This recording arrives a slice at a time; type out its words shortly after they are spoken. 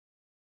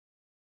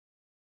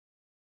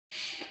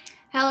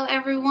Hello,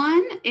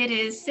 everyone. It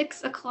is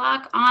 6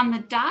 o'clock on the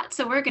dot,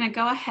 so we're going to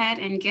go ahead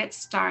and get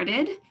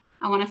started.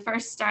 I want to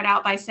first start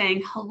out by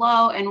saying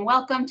hello and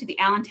welcome to the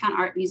Allentown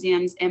Art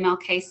Museum's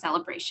MLK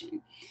celebration.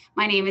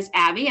 My name is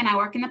Abby, and I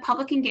work in the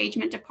Public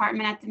Engagement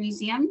Department at the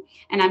museum,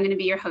 and I'm going to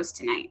be your host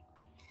tonight.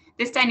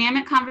 This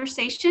dynamic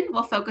conversation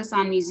will focus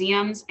on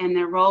museums and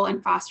their role in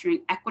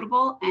fostering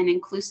equitable and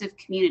inclusive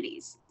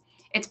communities.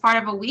 It's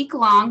part of a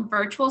week-long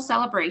virtual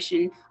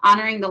celebration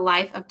honoring the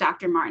life of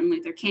Dr. Martin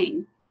Luther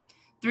King.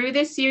 Through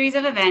this series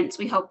of events,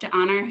 we hope to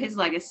honor his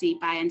legacy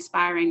by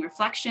inspiring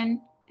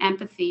reflection,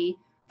 empathy,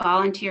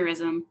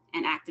 volunteerism,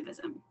 and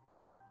activism.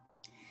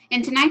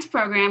 In tonight's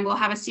program, we'll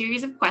have a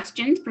series of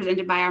questions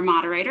presented by our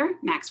moderator,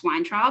 Max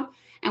Weintraub,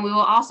 and we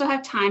will also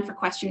have time for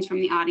questions from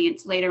the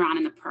audience later on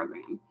in the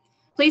program.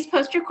 Please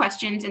post your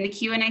questions in the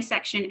Q&A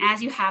section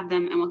as you have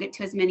them, and we'll get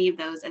to as many of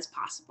those as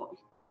possible.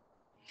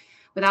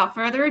 Without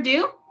further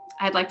ado,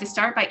 I'd like to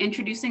start by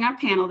introducing our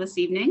panel this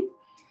evening.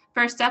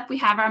 First up, we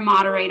have our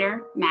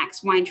moderator,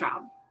 Max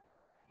Weintraub.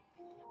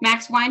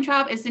 Max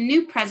Weintraub is the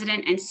new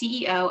president and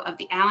CEO of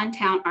the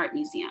Allentown Art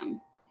Museum.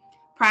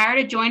 Prior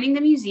to joining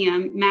the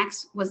museum,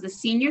 Max was the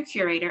senior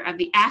curator of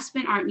the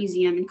Aspen Art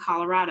Museum in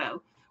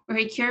Colorado, where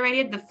he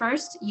curated the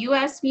first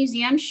U.S.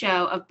 museum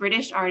show of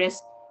British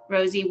artist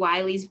Rosie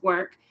Wiley's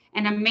work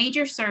and a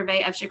major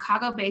survey of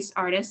Chicago-based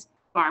artist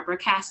Barbara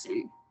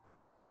Caston.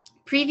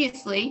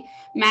 Previously,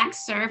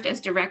 Max served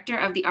as director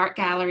of the art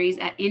galleries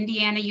at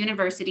Indiana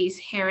University's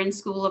Herron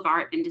School of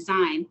Art and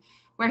Design,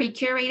 where he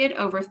curated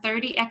over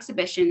 30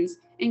 exhibitions,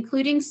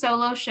 including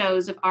solo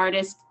shows of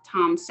artists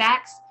Tom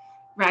Sachs,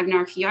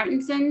 Ragnar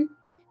Kjartansson,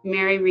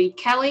 Mary Reed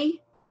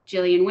Kelly,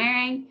 Gillian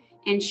Waring,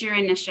 and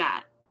Shirin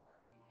Neshat.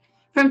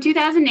 From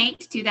 2008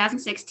 to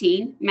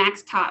 2016,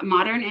 Max taught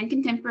modern and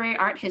contemporary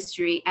art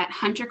history at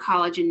Hunter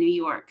College in New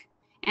York,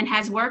 and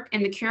has worked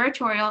in the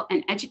curatorial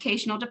and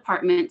educational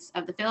departments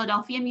of the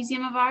Philadelphia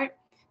Museum of Art,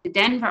 the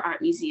Denver Art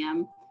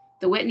Museum,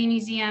 the Whitney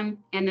Museum,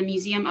 and the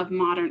Museum of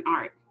Modern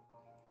Art.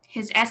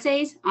 His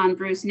essays on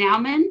Bruce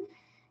Nauman,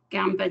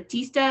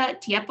 Giambattista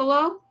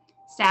Tiepolo,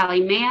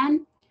 Sally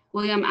Mann,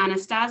 William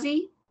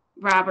Anastasi,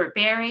 Robert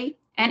Barry,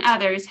 and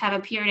others have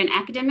appeared in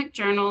academic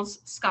journals,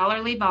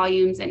 scholarly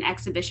volumes, and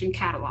exhibition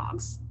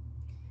catalogs.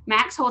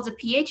 Max holds a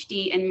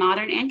PhD in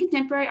modern and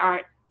contemporary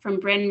art from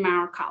Bryn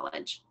Mawr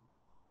College.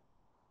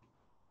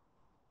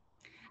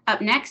 Up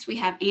next, we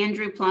have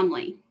Andrew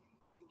Plumley.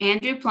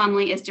 Andrew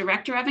Plumley is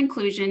Director of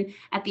Inclusion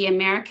at the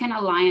American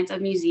Alliance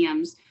of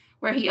Museums,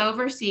 where he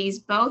oversees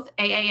both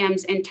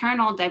AAM's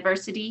internal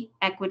diversity,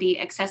 equity,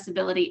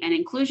 accessibility, and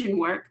inclusion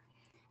work,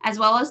 as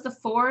well as the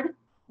Ford,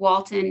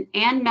 Walton,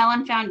 and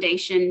Mellon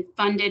Foundation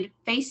funded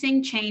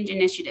Facing Change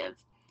Initiative,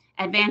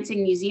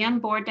 advancing museum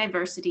board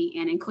diversity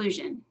and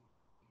inclusion.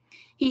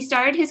 He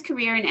started his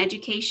career in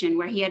education,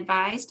 where he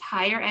advised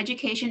higher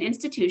education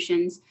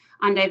institutions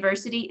on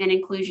diversity and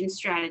inclusion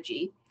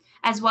strategy,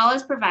 as well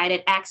as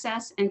provided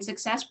access and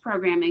success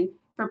programming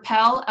for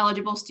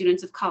Pell-eligible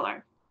students of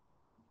color.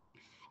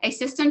 A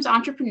systems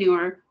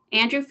entrepreneur,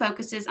 Andrew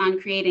focuses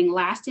on creating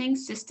lasting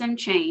system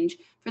change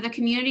for the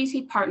communities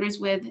he partners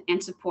with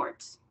and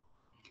supports.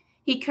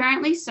 He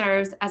currently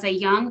serves as a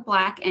Young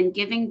Black and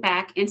Giving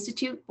Back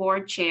Institute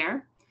board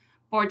chair,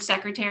 board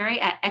secretary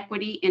at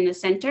Equity in the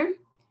Center,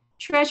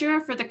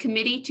 treasurer for the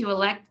committee to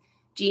elect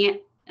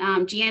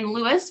Jean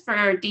Lewis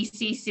for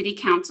DC City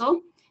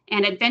Council,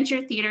 and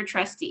Adventure Theater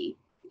trustee,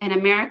 an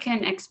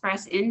American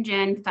Express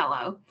InGen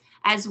fellow,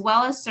 as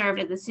well as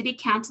served as the City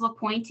Council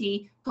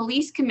appointee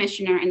police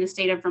commissioner in the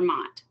state of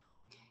Vermont.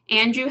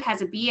 Andrew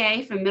has a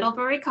BA from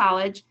Middlebury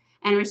College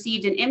and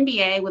received an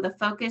MBA with a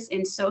focus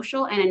in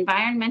social and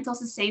environmental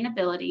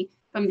sustainability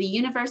from the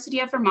University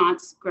of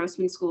Vermont's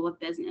Grossman School of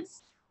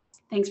Business.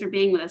 Thanks for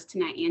being with us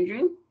tonight,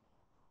 Andrew.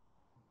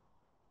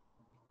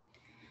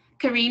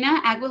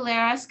 Karina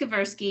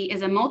Aguilera-Skaversky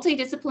is a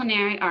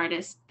multidisciplinary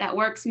artist that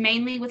works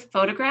mainly with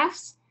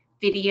photographs,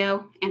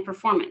 video, and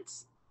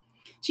performance.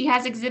 She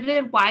has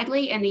exhibited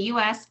widely in the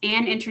US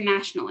and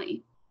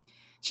internationally.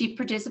 She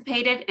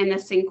participated in the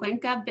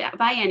Cinquenca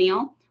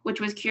Biennial,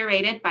 which was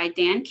curated by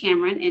Dan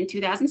Cameron in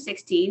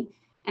 2016,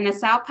 and the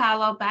Sao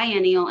Paulo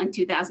Biennial in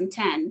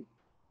 2010.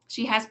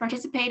 She has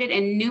participated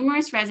in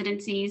numerous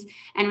residencies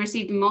and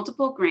received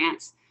multiple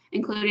grants,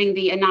 including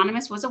the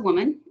Anonymous Was a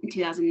Woman in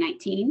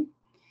 2019,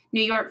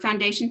 New York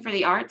Foundation for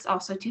the Arts,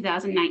 also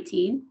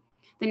 2019,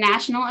 the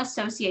National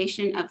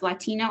Association of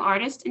Latino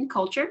Artists and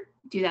Culture,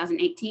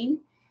 2018,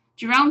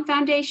 Jerome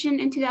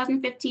Foundation in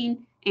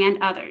 2015, and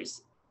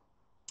others.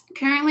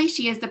 Currently,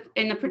 she is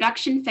in the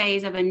production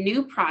phase of a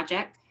new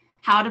project,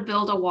 How to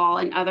Build a Wall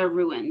in Other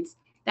Ruins,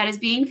 that is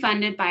being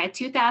funded by a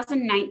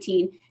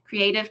 2019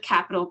 Creative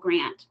Capital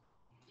Grant.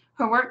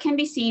 Her work can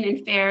be seen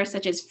in fairs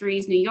such as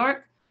Frieze New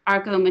York,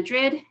 Arco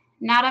Madrid,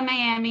 Nada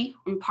Miami,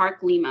 and Park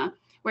Lima,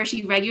 where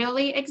she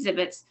regularly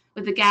exhibits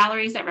with the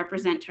galleries that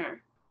represent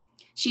her.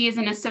 She is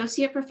an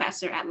associate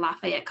professor at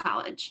Lafayette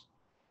College.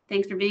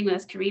 Thanks for being with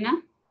us,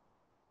 Karina.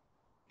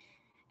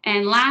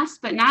 And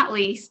last but not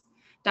least,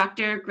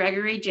 Dr.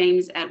 Gregory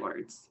James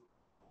Edwards.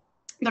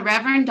 The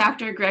Reverend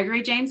Dr.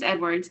 Gregory James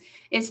Edwards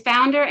is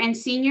founder and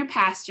senior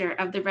pastor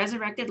of the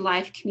Resurrected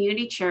Life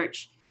Community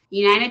Church,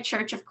 United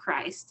Church of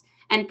Christ,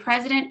 and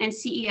president and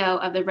CEO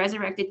of the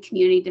Resurrected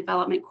Community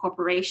Development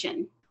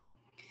Corporation.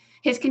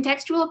 His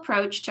contextual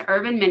approach to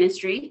urban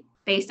ministry,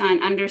 based on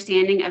an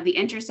understanding of the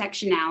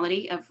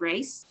intersectionality of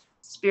race,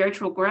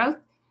 spiritual growth,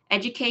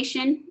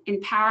 education,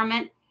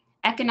 empowerment,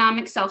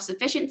 economic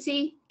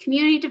self-sufficiency,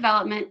 community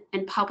development,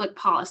 and public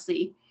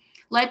policy,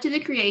 led to the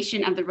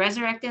creation of the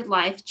Resurrected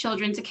Life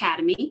Children's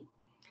Academy,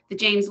 the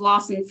James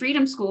Lawson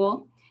Freedom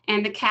School,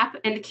 and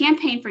the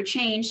Campaign for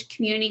Change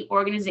Community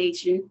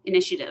Organization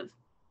Initiative.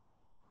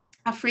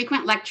 A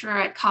frequent lecturer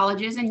at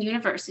colleges and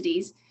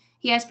universities,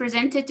 he has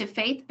presented to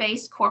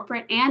faith-based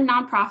corporate and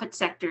nonprofit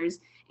sectors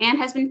and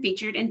has been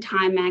featured in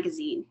Time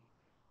magazine.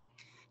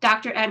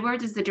 Dr.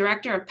 Edwards is the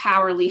director of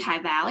Power Lehigh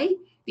Valley,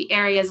 the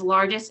area's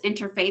largest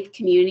interfaith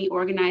community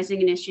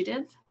organizing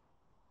initiative,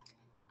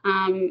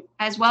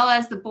 as well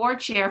as the board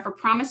chair for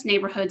Promise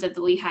Neighborhoods of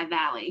the Lehigh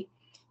Valley.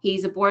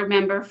 He's a board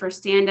member for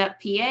Stand Up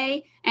PA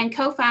and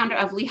co-founder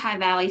of Lehigh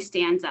Valley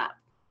Stands Up,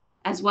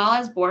 as well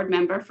as board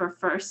member for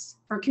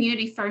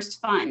Community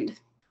First Fund.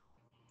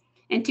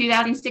 In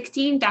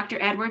 2016,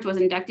 Dr. Edwards was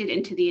inducted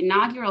into the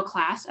inaugural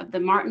class of the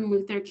Martin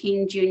Luther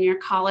King Jr.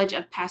 College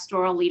of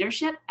Pastoral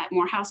Leadership at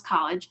Morehouse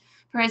College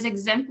for his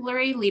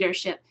exemplary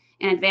leadership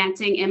in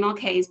advancing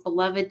MLK's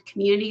beloved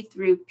community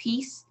through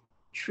peace,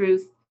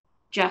 truth,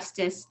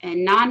 justice,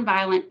 and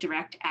nonviolent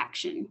direct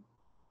action.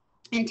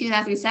 In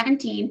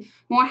 2017,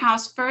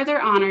 Morehouse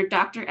further honored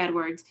Dr.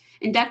 Edwards,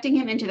 inducting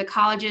him into the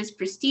college's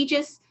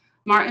prestigious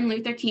Martin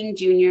Luther King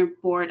Jr.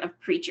 Board of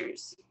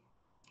Preachers.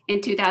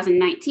 In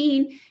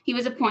 2019, he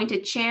was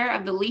appointed chair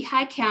of the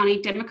Lehigh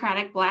County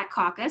Democratic Black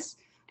Caucus,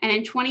 and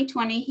in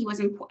 2020, he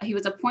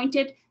was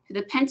appointed to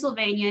the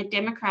Pennsylvania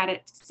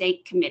Democratic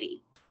State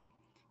Committee.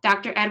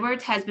 Dr.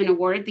 Edwards has been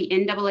awarded the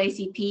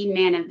NAACP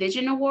Man of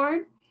Vision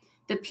Award,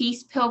 the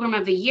Peace Pilgrim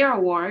of the Year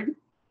Award,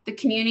 the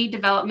Community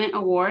Development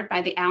Award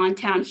by the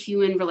Allentown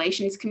Human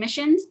Relations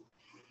Commissions,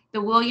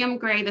 the William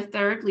Gray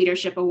III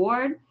Leadership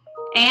Award,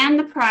 and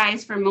the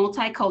Prize for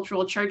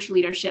Multicultural Church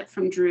Leadership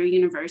from Drew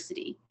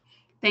University.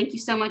 Thank you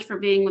so much for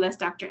being with us,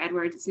 Dr.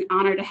 Edwards. It's an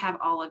honor to have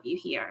all of you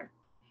here.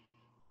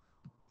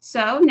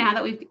 So now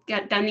that we've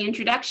done the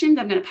introductions,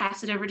 I'm going to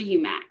pass it over to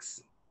you,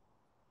 Max.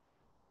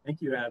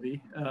 Thank you,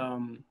 Abby,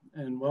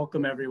 and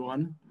welcome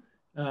everyone.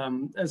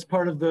 As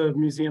part of the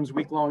museum's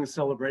week-long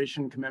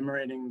celebration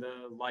commemorating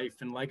the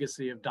life and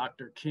legacy of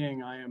Dr.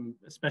 King, I am,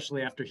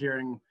 especially after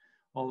hearing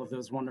all of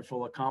those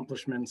wonderful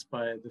accomplishments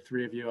by the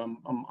three of you,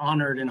 I'm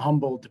honored and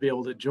humbled to be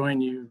able to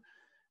join you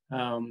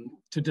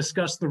to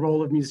discuss the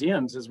role of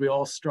museums as we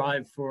all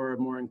strive for a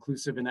more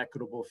inclusive and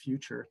equitable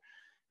future.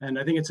 And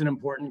I think it's an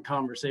important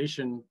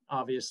conversation,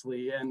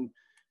 obviously, and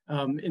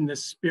in the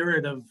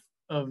spirit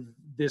of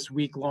this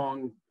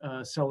week-long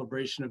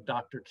celebration of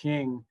Dr.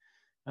 King,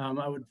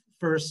 I would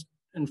first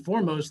and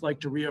foremost like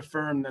to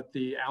reaffirm that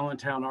the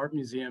Allentown Art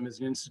Museum is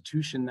an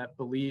institution that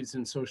believes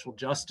in social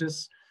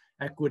justice,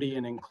 equity,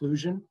 and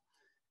inclusion.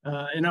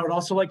 And I would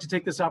also like to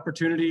take this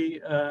opportunity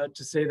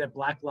to say that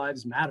Black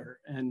Lives Matter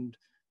and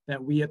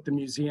that we at the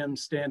museum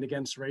stand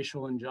against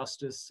racial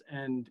injustice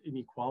and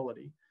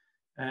inequality.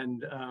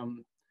 And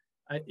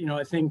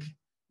I think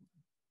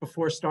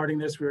before starting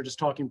this, we were just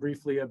talking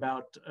briefly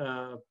about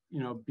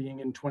being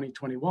in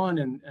 2021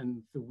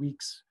 and the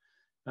week's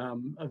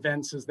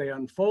events as they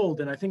unfold.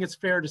 And I think it's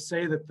fair to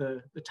say that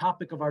the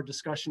topic of our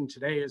discussion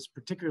today is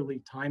particularly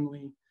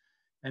timely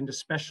and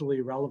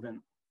especially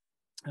relevant.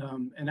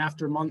 And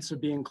after months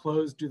of being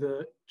closed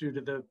due to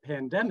the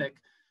pandemic,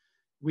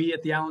 we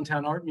at the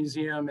Allentown Art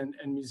Museum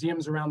and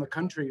museums around the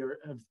country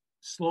have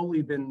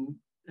slowly been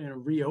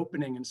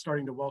reopening and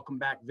starting to welcome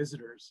back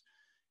visitors.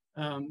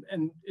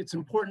 And it's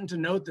important to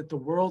note that the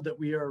world that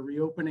we are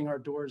reopening our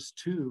doors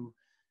to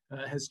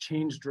has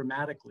changed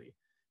dramatically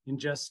in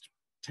just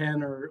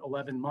 10 or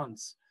 11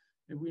 months.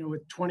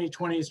 With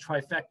 2020's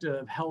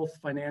trifecta of health,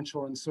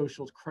 financial, and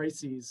social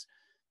crises,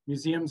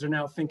 museums are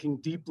now thinking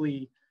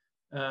deeply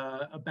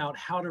about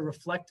how to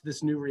reflect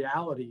this new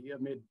reality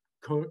amid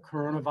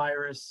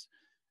coronavirus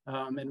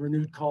and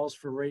renewed calls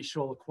for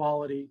racial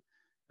equality,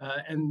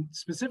 and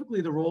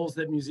specifically the roles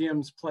that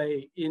museums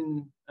play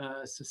in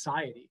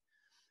society.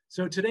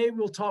 So today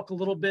we'll talk a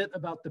little bit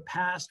about the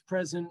past,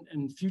 present,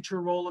 and future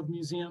role of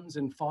museums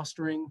in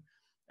fostering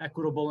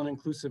equitable and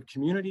inclusive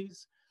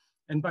communities.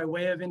 And by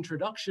way of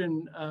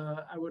introduction,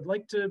 I would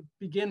like to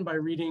begin by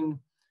reading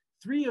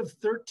 3 of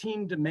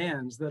 13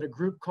 demands that a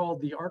group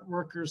called the Art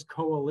Workers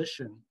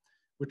Coalition,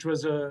 which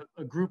was a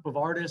group of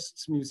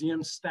artists,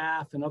 museum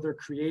staff, and other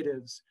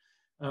creatives.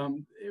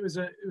 It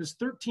was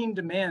 13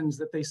 demands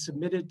that they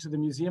submitted to the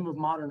Museum of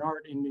Modern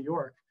Art in New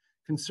York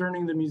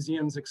concerning the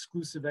museum's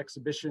exclusive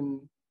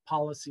exhibition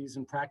policies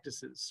and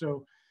practices.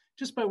 So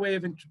just by way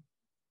of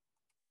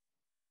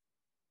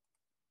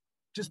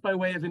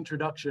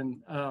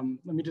introduction,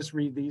 let me just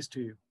read these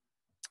to you.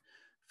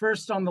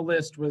 First on the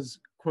list was,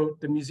 quote,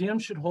 "The museum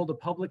should hold a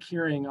public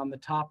hearing on the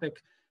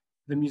topic,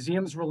 the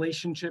museum's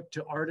relationship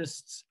to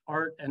artists,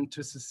 art, and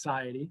to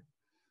society.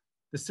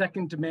 The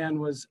second demand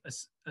was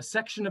a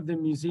section of the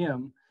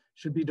museum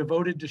should be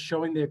devoted to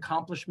showing the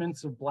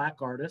accomplishments of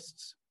Black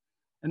artists.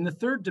 And the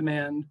third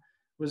demand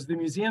was the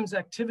museum's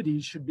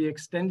activities should be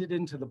extended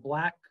into the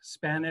Black,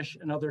 Spanish,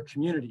 and other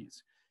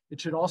communities. It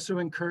should also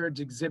encourage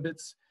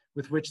exhibits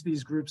with which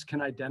these groups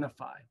can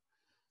identify.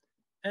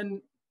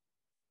 And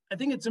I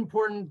think it's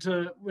important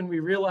to, when we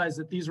realize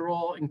that these are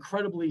all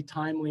incredibly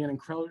timely and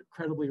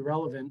incredibly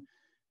relevant,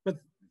 but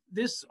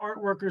this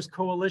Art Workers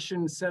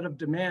Coalition set of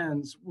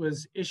demands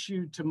was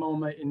issued to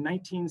MoMA in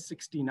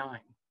 1969.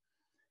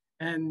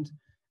 And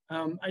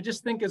I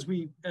just think as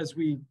we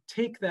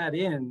take that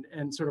in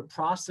and sort of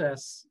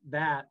process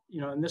that,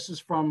 and this is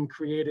from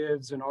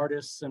creatives and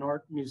artists and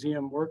art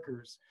museum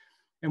workers,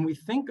 and we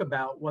think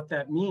about what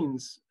that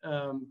means,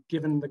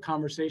 given the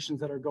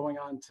conversations that are going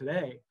on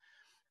today,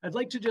 I'd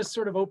like to just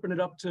sort of open it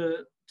up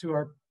to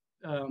our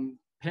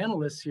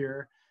panelists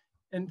here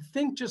and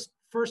think just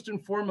first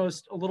and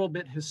foremost a little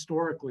bit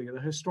historically,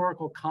 the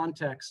historical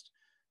context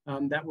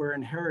that we're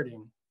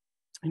inheriting.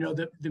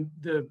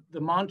 The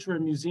mantra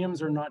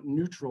 "museums are not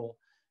neutral"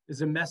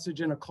 is a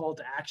message and a call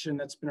to action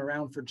that's been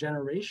around for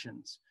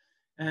generations.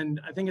 And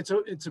I think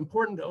it's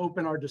important to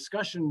open our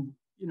discussion,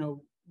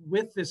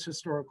 with this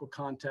historical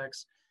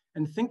context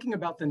and thinking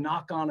about the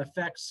knock-on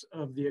effects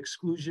of the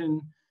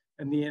exclusion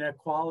and the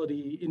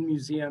inequality in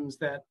museums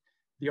that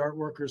the Art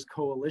Workers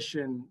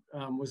Coalition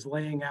was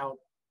laying out,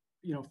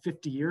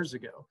 50 years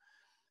ago.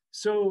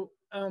 So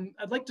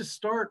I'd like to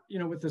start,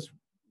 with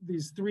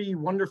these three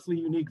wonderfully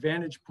unique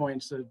vantage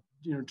points: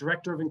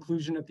 director of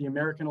inclusion at the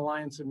American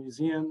Alliance of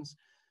Museums,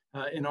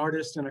 an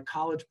artist and a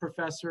college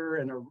professor,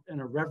 and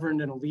a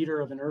reverend and a leader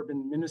of an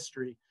urban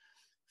ministry.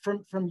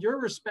 From your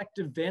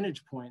respective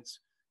vantage points,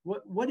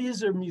 what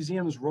is a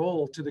museum's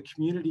role to the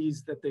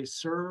communities that they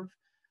serve?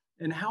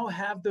 And how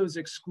have those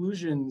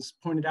exclusions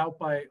pointed out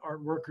by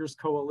Art Workers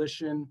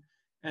Coalition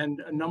and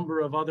a number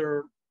of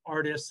other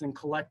artists and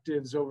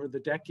collectives over the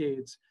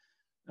decades,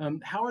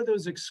 how are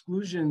those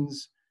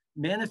exclusions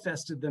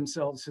manifested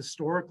themselves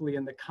historically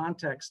in the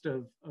context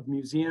of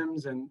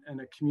museums and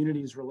a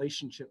community's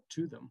relationship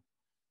to them?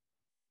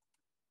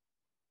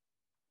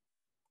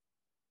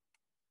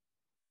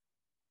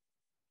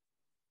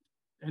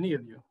 Any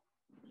of you?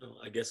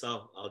 I guess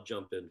I'll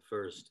jump in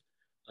first.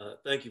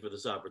 Thank you for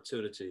this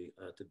opportunity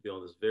to be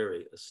on this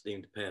very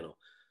esteemed panel.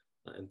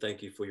 And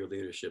thank you for your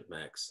leadership,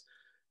 Max.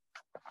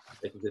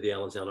 Thank you to the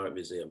Allentown Art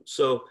Museum.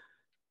 So,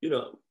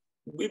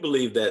 we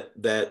believe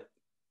that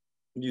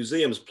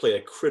museums play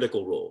a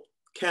critical role,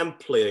 can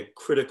play a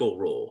critical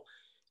role,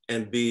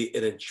 and be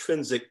an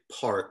intrinsic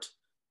part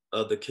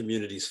of the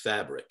community's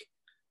fabric.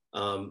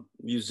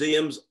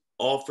 Museums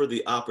offer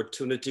the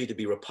opportunity to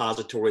be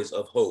repositories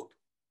of hope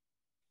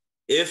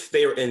if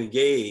they are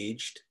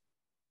engaged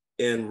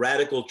in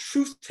radical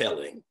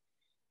truth-telling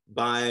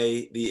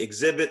by the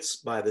exhibits,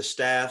 by the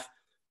staff,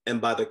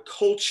 and by the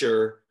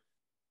culture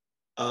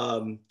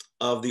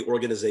of the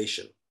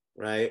organization,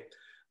 right?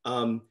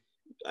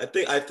 I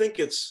think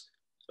it's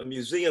a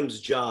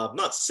museum's job,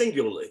 not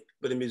singularly,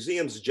 but a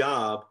museum's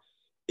job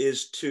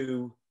is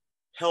to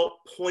help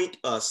point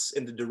us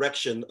in the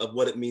direction of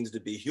what it means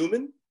to be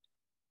human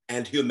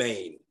and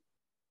humane,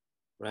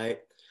 right?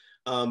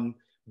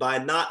 By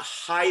not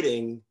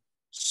hiding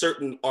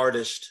certain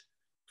artists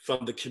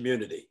from the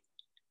community.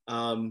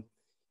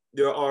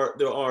 There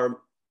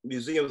are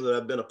museums that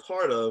I've been a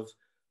part of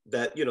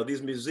that,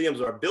 these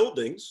museums are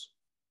buildings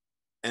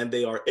and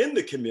they are in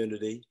the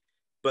community,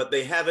 but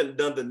they haven't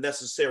done the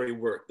necessary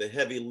work, the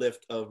heavy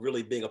lift of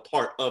really being a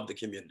part of the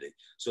community.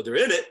 So they're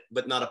in it,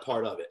 but not a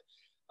part of it.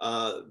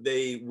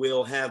 They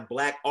will have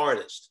Black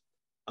artists,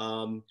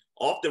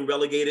 often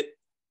relegated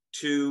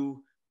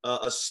to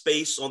a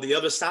space on the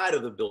other side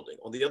of the building,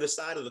 on the other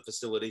side of the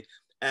facility,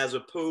 as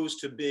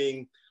opposed to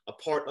being a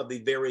part of the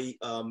very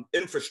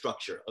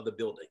infrastructure of the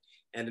building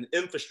and an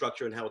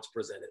infrastructure and how it's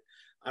presented.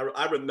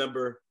 I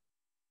remember,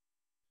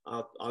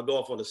 I'll go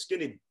off on a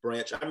skinny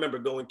branch. I remember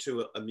going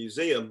to a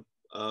museum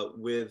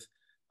with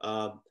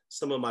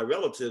some of my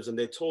relatives, and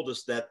they told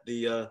us that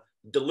the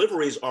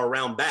deliveries are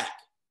around back.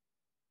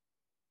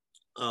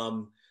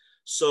 And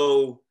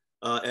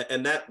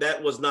that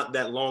was not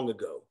that long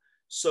ago.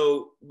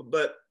 So,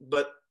 but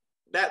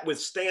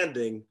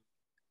notwithstanding,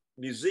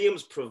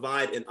 museums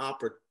provide an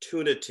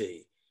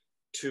opportunity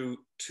to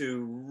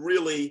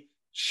really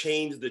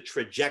change the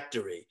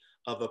trajectory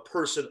of a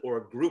person or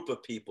a group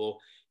of people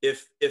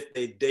if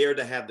they dare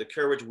to have the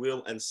courage,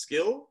 will, and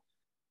skill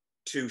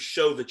to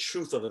show the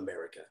truth of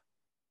America,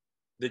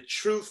 the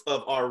truth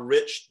of our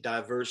rich,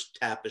 diverse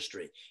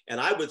tapestry. And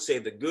I would say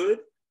the good,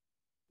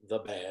 the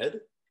bad,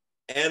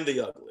 and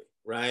the ugly,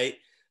 right?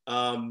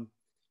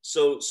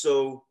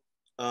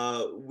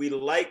 We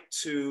like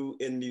to,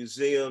 in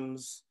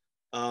museums,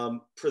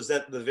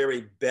 present the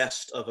very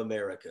best of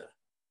America.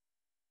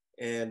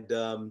 And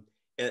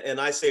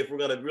I say, if we're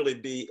gonna really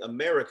be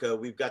America,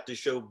 we've got to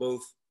show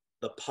both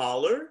the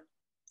parlor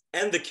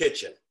and the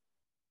kitchen,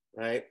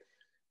 right?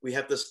 We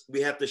have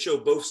to show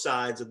both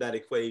sides of that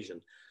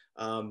equation.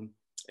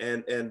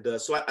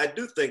 So I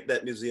do think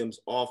that museums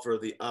offer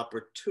the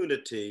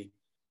opportunity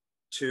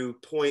to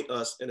point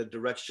us in a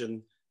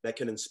direction that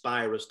can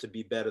inspire us to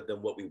be better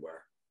than what we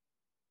were.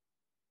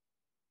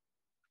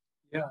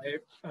 Yeah,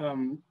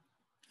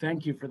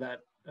 thank you for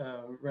that,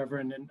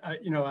 Reverend. And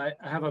I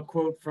have a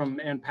quote from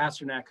Ann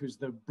Pasternak, who's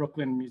the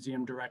Brooklyn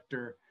Museum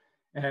director,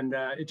 and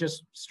it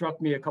just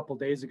struck me a couple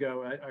days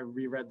ago. I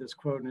reread this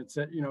quote, and it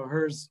said,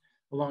 hers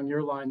along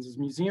your lines is,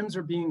 museums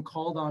are being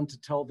called on to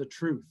tell the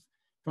truth,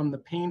 from the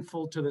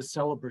painful to the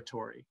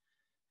celebratory.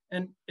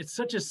 And it's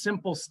such a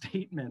simple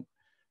statement,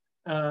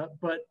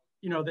 but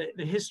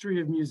the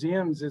history of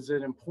museums is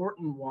an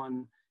important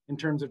one in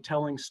terms of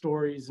telling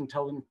stories and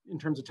in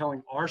terms of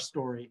telling our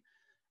story.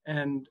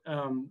 And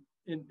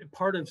in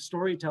part of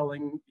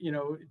storytelling,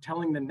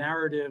 telling the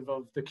narrative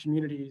of the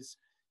communities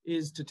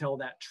is to tell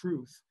that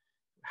truth,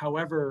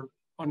 however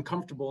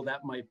uncomfortable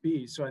that might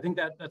be. So I think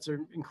that's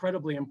an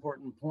incredibly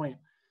important point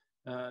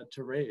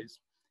to raise.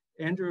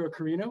 Andrew or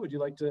Karina, would you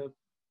like to?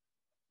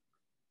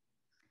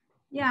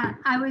 Yeah,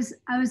 I was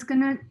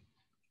gonna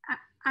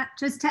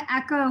just to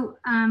echo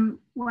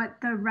what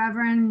the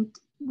Reverend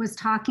was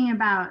talking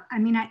about. I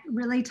mean,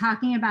 really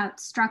talking about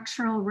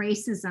structural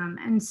racism.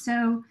 And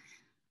so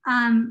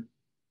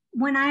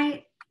when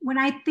I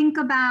think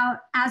about,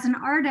 as an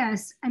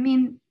artist, I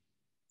mean,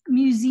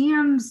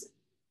 museums,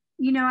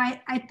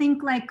 I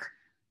think like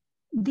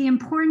the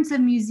importance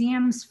of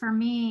museums for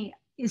me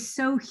is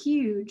so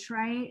huge,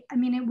 right? I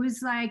mean, it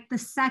was like the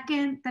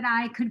second that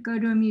I could go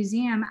to a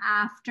museum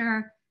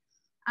after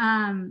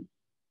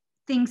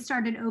things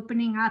started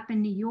opening up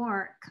in New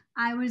York,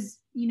 I was,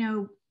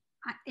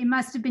 it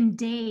must have been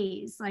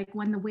days, like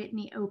when the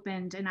Whitney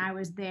opened and I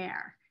was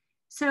there.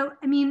 So,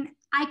 I mean,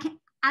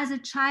 as a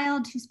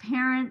child whose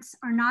parents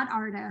are not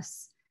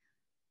artists,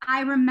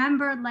 I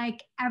remember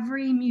like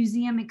every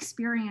museum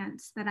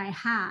experience that I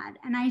had.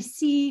 And I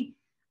see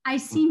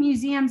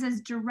museums as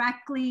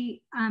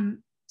directly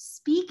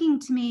speaking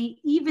to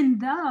me, even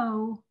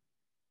though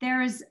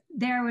there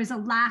was a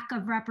lack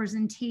of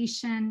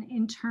representation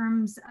in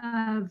terms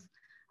of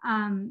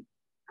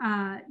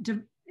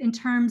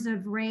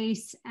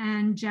race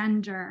and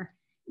gender,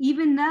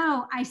 even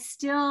though I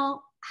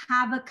still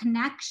have a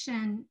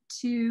connection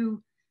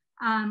to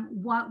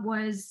what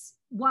was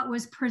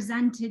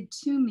presented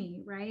to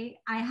me, right?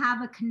 I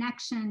have a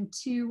connection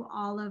to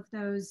all of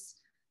those,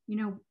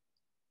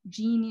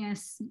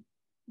 genius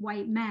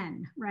white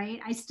men,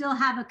 right? I still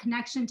have a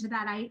connection to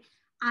that.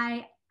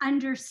 I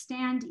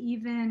understand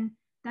even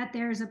that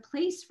there's a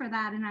place for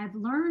that, and I've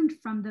learned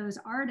from those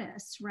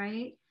artists,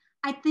 right?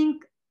 I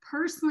think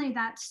personally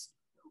that's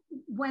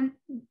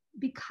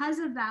because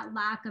of that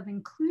lack of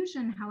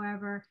inclusion,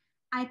 however,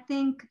 I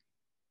think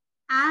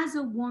as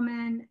a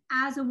woman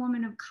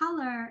of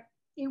color,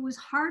 it was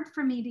hard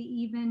for me to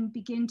even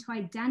begin to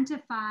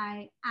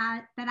identify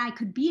that I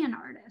could be an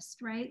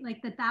artist, right?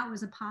 Like that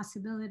was a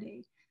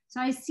possibility.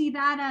 So I see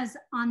that as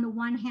on the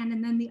one hand,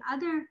 and then the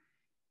other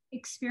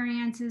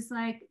experience is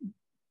like,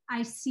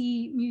 I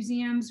see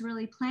museums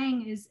really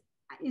playing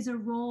is a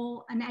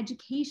role, an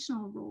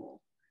educational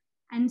role.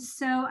 And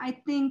so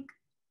I think,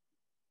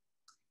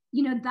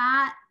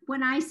 that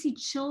when I see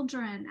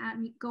children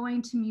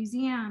going to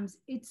museums,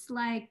 it's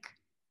like,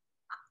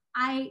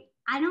 I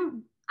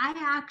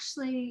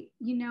actually,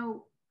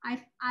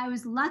 I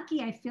was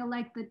lucky. I feel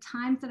like the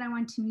times that I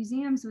went to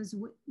museums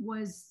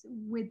was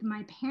with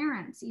my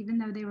parents, even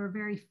though they were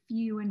very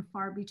few and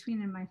far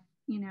between. And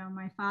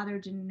my father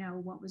didn't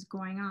know what was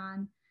going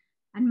on.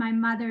 And my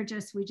mother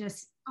we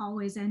just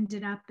always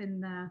ended up in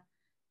the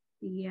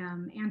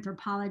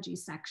anthropology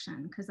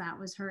section because that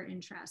was her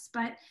interest.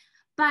 But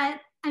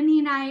I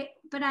mean,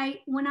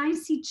 when I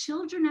see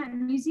children at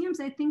museums,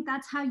 I think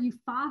that's how you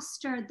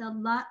foster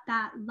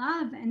that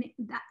love, and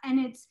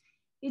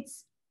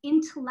it's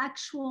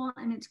intellectual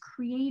and it's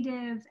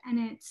creative and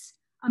it's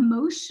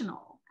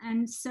emotional.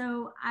 And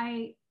so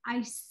I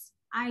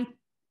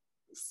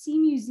see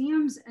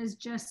museums as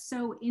just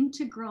so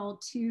integral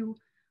to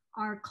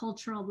our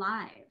cultural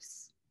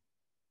lives.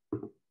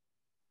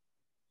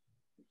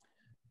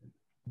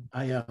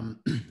 I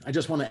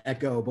just want to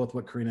echo both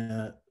what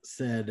Karina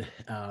said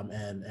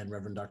and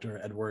Reverend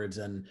Dr. Edwards.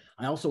 And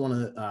I also want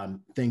to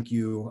thank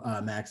you,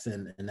 Max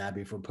and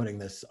Abby, for putting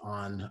this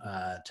on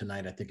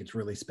tonight. I think it's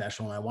really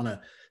special. And I want to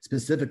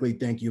specifically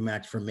thank you,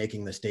 Max, for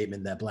making the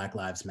statement that Black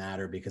Lives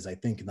Matter, because I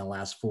think in the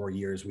last 4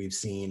 years, we've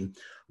seen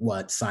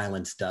what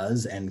silence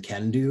does and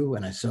can do.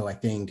 And so I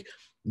think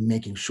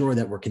making sure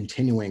that we're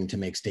continuing to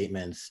make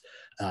statements,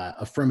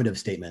 affirmative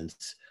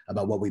statements,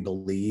 about what we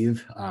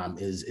believe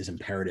is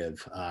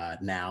imperative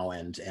now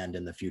and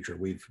in the future.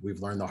 We've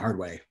learned the hard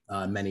way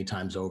many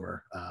times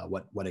over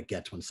what it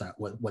gets when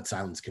what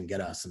silence can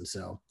get us. And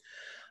so,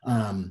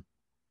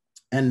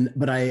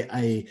 but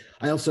I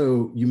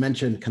also, you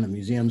mentioned kind of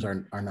museums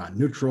are not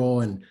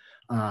neutral, and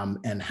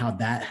how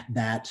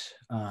that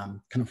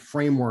kind of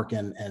framework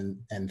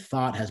and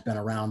thought has been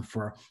around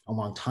for a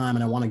long time.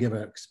 And I want to give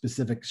a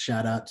specific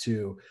shout out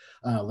to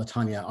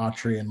Latanya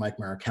Autry and Mike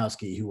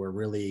Marakowski, who are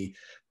really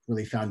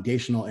really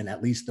foundational in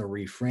at least the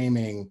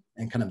reframing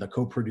and kind of the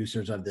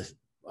co-producers of this,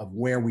 of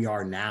where we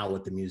are now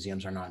with the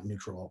Museums Are Not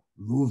Neutral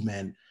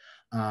movement.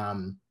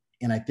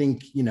 And I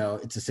think, you know,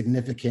 it's a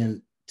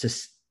significant to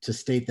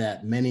state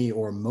that many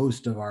or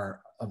most of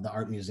the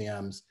art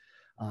museums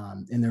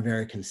in their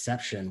very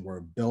conception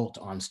were built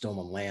on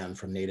stolen land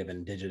from Native and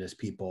Indigenous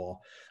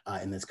people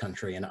in this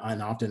country, and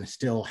often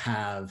still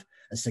have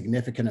a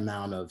significant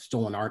amount of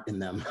stolen art in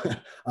them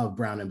of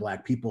brown and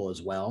Black people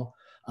as well.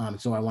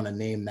 So I want to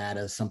name that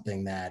as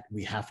something that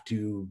we have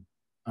to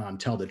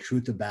tell the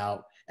truth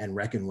about and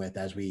reckon with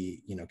as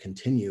we, you know,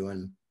 continue.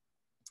 And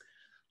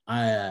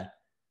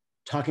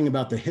talking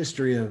about the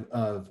history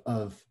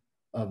of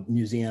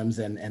museums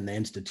and the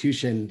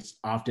institutions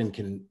often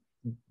can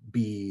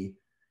be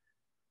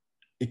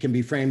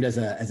framed as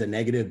a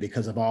negative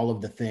because of all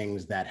of the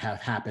things that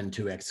have happened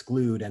to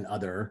exclude and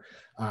other.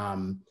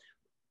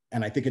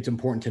 And I think it's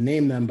important to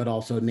name them, but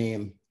also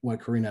name what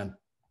Karina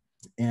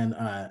and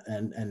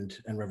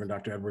Reverend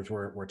Dr. Edwards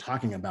were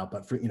talking about.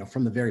 But for, you know,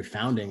 from the very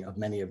founding of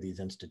many of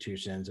these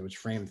institutions, it was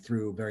framed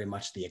through very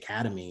much the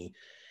academy,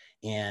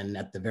 and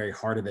at the very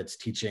heart of its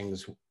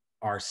teachings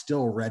are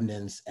still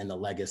remnants and the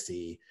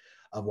legacy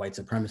of white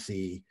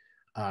supremacy,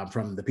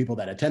 from the people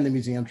that attend the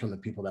museums, from the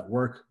people that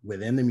work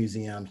within the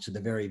museums, to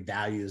the very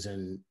values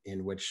in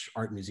which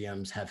art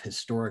museums have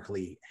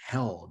historically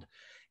held.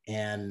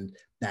 And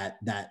that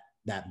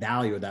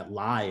value, that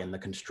lie in the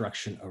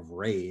construction of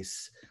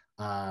race,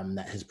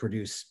 that has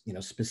produced, you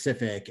know,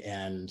 specific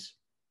and,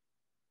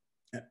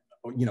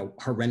 you know,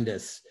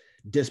 horrendous,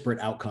 disparate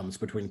outcomes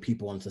between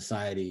people and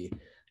society,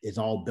 is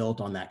all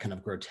built on that kind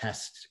of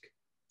grotesque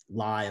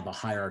lie of a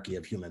hierarchy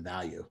of human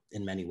value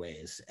in many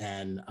ways.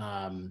 And,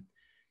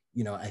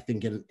 you know, I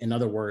think in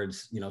other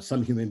words, you know,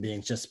 some human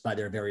beings just by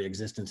their very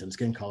existence and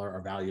skin color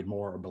are valued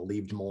more or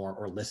believed more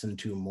or listened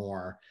to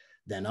more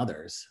than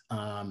others.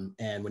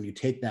 And when you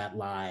take that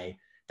lie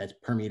that's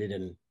permeated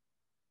in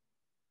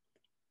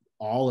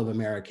all of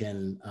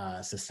American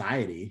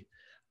society,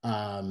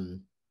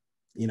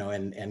 you know,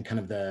 and kind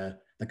of the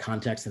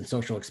context and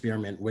social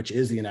experiment, which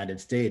is the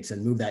United States,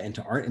 and move that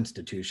into art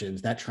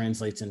institutions, that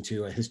translates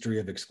into a history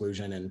of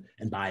exclusion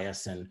and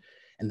bias and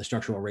the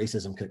structural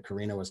racism that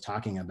Karina was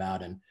talking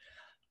about. And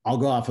I'll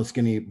go off a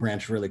skinny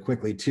branch really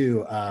quickly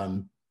too.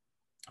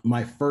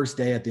 My first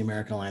day at the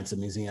American Alliance of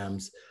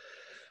Museums,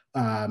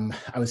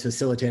 I was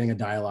facilitating a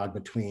dialogue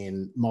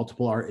between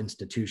multiple art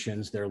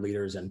institutions, their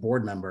leaders and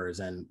board members.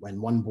 And when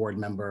one board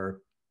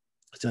member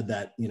said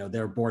that, you know,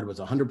 their board was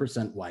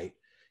 100% white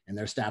and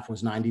their staff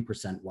was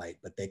 90% white,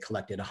 but they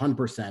collected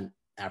 100%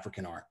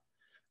 African art.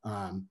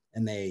 And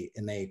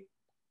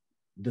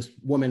this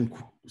woman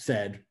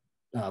said,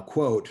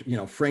 quote, you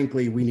know,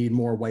 frankly, we need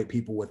more white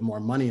people with more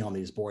money on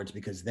these boards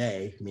because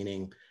they,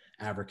 meaning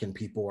African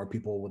people or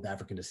people with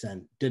African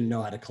descent, didn't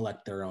know how to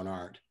collect their own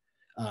art.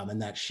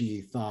 And that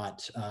she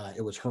thought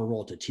it was her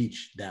role to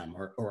teach them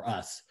or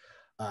us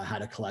how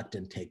to collect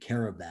and take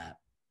care of that.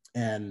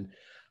 And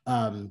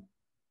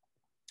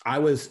I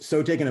was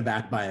so taken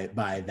aback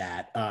by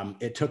that.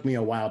 It took me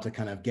a while to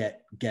kind of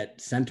get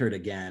centered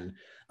again.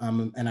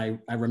 And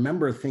I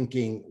remember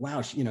thinking,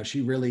 wow,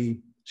 she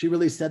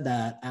really said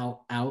that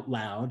out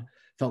loud,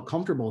 felt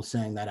comfortable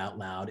saying that out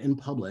loud in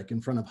public in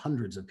front of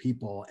hundreds of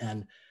people.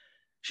 And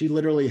she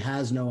literally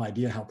has no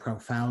idea how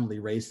profoundly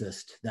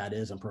racist that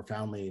is and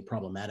profoundly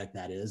problematic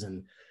that is.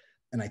 And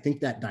I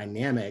think that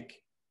dynamic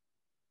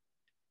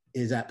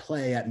is at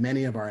play at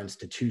many of our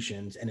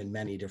institutions and in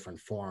many different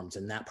forms.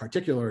 And that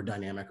particular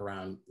dynamic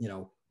around, you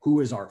know, who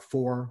is art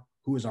for,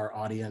 who is our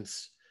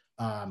audience,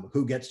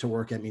 who gets to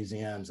work at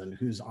museums and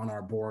who's on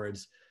our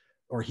boards,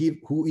 or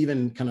who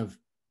even kind of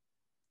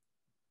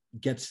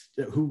gets,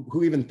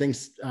 who even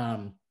thinks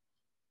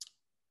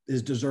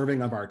is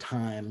deserving of our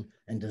time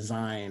and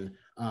design,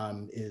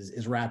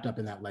 is wrapped up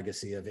in that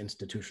legacy of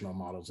institutional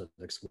models of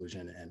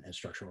exclusion and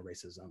structural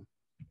racism.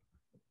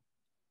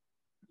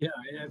 Yeah,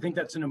 I think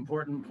that's an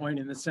important point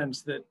in the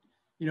sense that,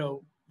 you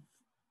know,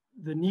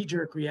 the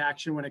knee-jerk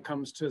reaction when it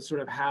comes to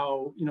sort of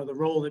how, you know, the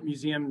role that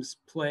museums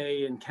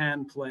play and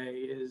can play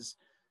is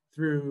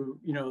through,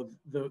 you know,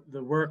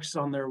 the works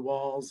on their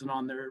walls and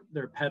on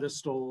their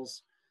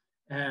pedestals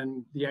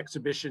and the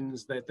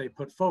exhibitions that they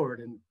put forward.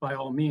 And by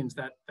all means,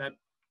 that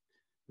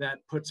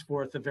puts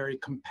forth a very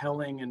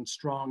compelling and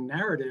strong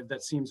narrative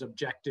that seems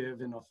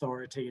objective and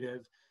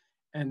authoritative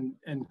and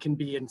can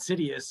be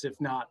insidious if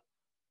not,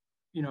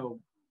 you know,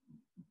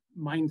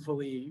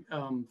 mindfully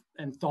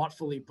and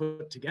thoughtfully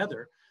put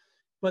together.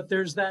 But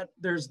there's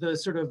the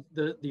sort of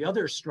the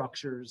other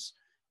structures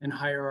and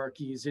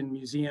hierarchies in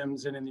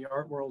museums and in the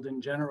art world in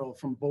general,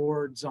 from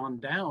boards on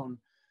down,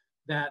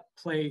 that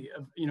play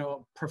a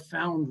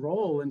profound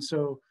role. And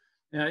so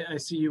I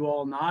see you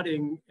all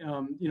nodding.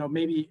 You know,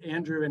 maybe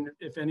Andrew, and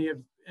if any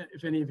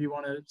of you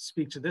want to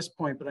speak to this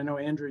point, but I know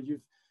Andrew,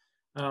 you've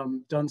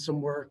done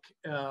some work,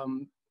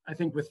 I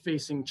think, with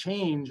Facing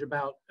Change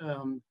about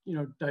you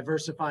know,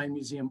 diversifying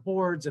museum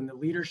boards and the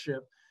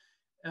leadership.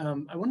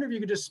 I wonder if you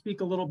could just speak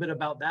a little bit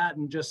about that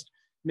and just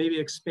maybe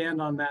expand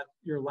on that,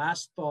 your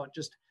last thought,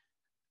 just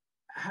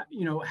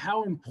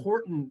how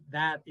important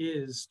that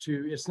is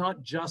to, it's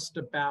not just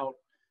about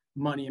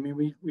money. I mean,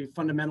 we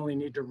fundamentally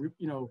need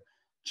to,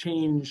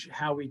 change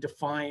how we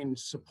define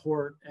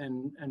support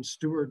and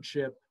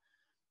stewardship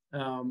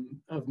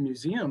of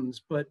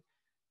museums. But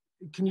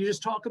can you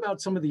just talk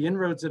about some of the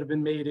inroads that have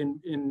been made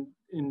in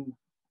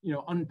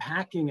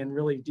unpacking and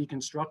really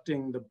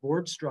deconstructing the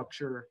board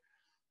structure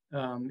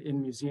in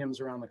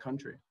museums around the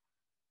country?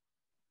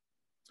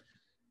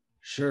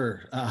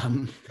 Sure.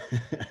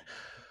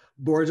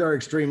 Boards are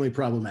extremely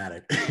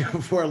problematic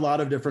for a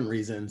lot of different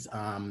reasons.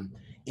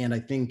 And I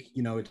think,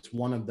 it's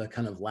one of the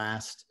kind of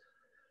last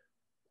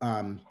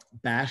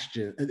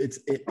bastion.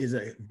 It is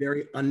a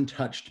very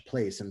untouched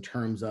place in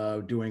terms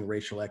of doing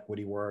racial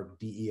equity work,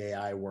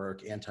 DEAI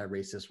work,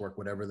 anti-racist work,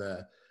 whatever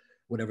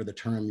the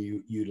term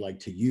you'd like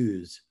to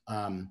use.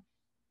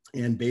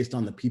 And based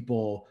on the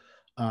people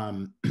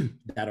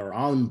that are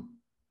on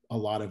a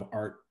lot of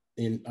art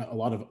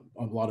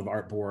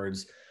art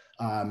boards,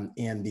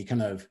 and the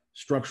kind of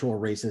structural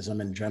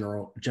racism and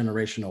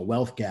generational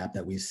wealth gap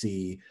that we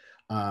see,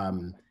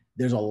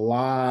 there's a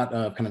lot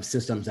of kind of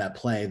systems at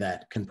play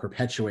that can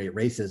perpetuate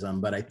racism.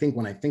 But I think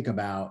when I think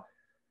about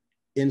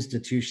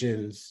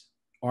institutions,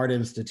 art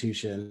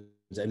institutions,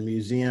 and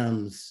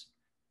museums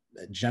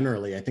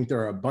generally, I think there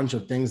are a bunch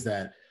of things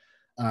that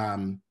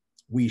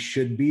we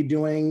should be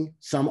doing.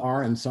 Some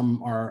are, and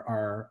some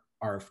are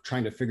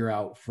trying to figure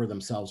out for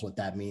themselves what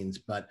that means.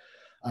 But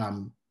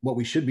what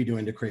we should be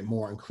doing to create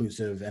more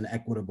inclusive and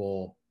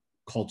equitable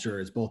culture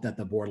is both at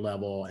the board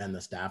level and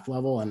the staff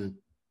level. And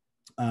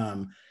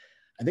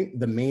I think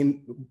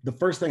the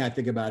first thing I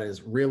think about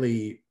is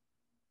really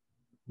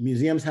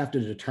museums have to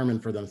determine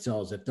for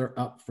themselves if they're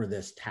up for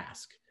this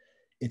task.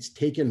 It's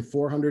taken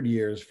 400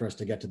 years for us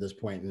to get to this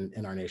point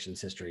in our nation's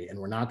history, and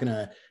we're not going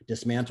to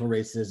dismantle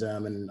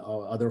racism and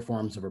other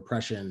forms of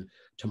oppression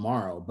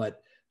tomorrow.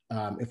 But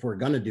if we're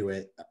going to do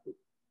it,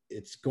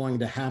 it's going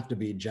to have to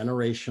be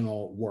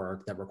generational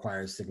work that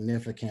requires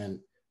significant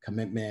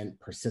commitment,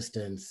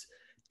 persistence,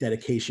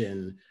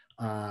 dedication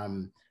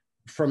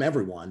from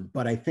everyone.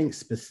 But I think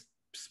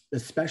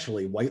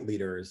especially white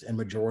leaders and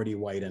majority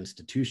white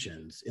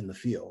institutions in the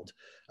field,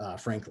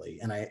 frankly.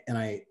 And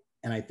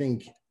I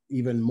think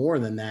even more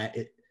than that,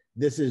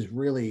 this is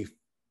really,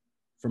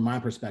 from my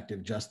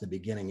perspective, just the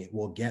beginning. It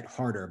will get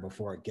harder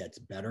before it gets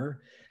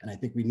better. And I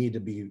think we need to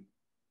be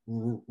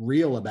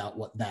real about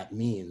what that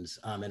means,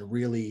 and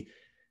really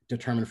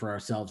determine for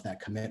ourselves that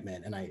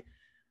commitment. And I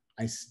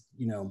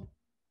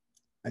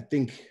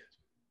think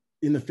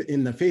in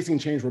the Facing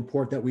Change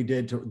report that we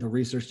did, to the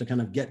research to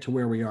kind of get to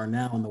where we are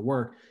now in the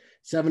work,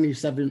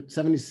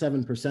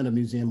 77% of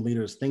museum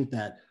leaders think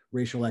that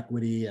racial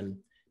equity and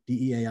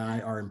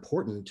DEAI are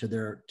important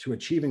to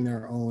achieving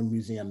their own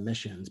museum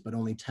missions, but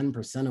only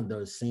 10% of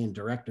those same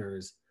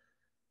directors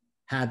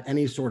have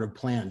any sort of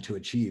plan to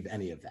achieve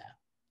any of that.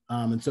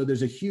 And so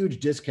there's a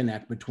huge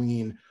disconnect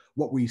between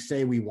what we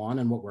say we want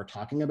and what we're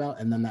talking about,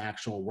 and then the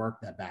actual work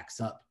that backs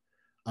up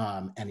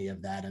any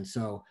of that. And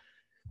so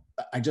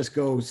I just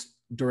go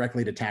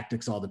directly to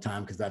tactics all the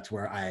time because that's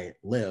where I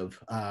live.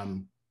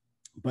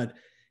 But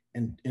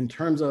in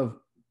terms of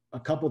a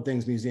couple of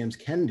things museums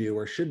can do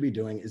or should be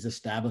doing is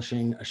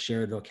establishing a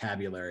shared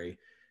vocabulary.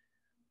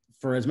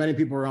 For as many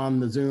people are on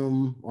the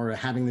Zoom or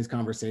having these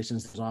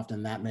conversations, there's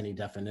often that many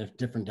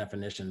different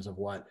definitions of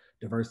what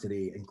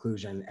diversity,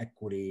 inclusion,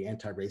 equity,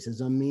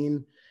 anti-racism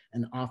mean.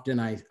 And often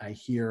I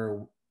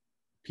hear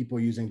people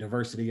using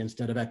diversity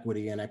instead of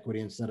equity and equity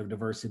instead of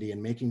diversity,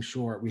 and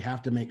we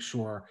have to make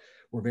sure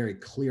we're very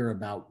clear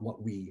about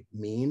what we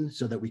mean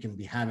so that we can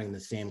be having the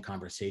same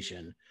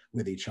conversation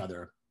with each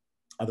other.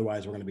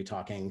 Otherwise, we're going to be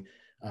talking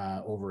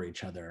over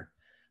each other.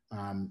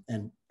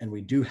 And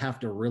we do have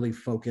to really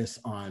focus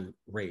on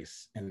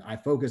race. And I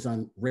focus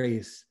on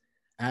race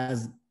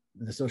as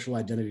the social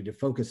identity to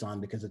focus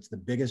on because it's the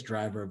biggest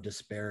driver of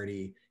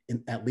disparity,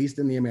 at least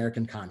in the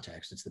American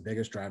context. It's the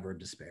biggest driver of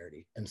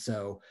disparity. And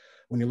so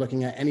when you're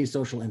looking at any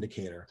social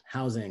indicator,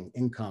 housing,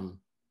 income,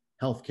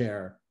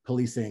 healthcare,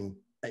 policing,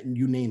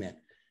 you name it,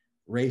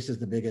 race is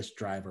the biggest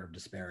driver of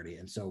disparity.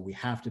 And so we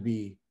have to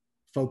be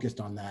focused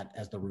on that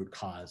as the root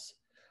cause.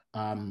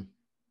 And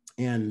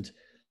then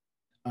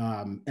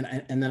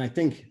I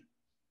think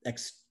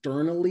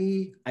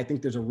externally, I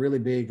think there's a really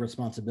big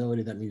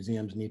responsibility that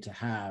museums need to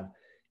have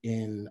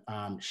in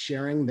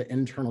sharing the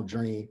internal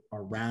journey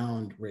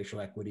around racial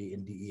equity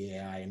and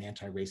DEAI and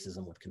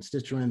anti-racism with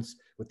constituents,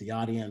 with the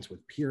audience,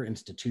 with peer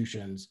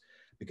institutions,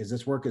 because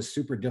this work is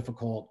super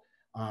difficult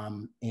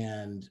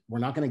and we're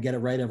not going to get it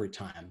right every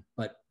time,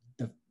 but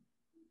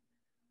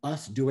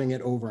us doing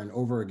it over and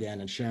over again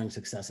and sharing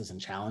successes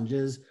and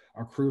challenges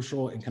are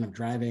crucial in kind of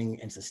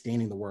driving and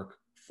sustaining the work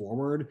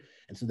forward,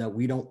 and so that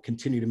we don't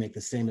continue to make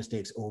the same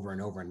mistakes over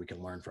and over and we can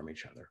learn from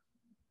each other.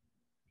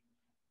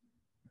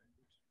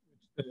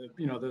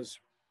 Those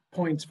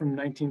points from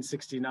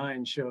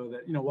 1969 show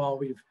that, while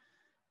we've,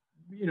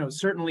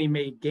 certainly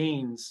made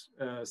gains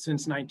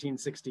since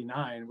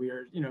 1969, we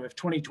are, if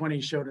 2020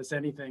 showed us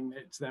anything,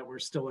 it's that we're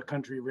still a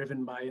country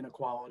riven by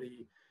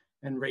inequality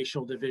and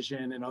racial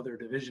division and other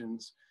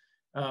divisions.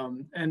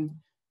 And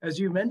as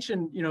you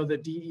mentioned, you know, the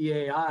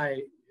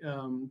DEAI,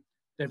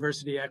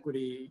 diversity,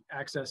 equity,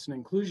 access, and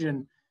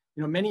inclusion,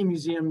 you know, many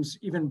museums,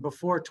 even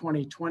before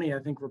 2020, I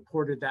think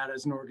reported that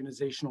as an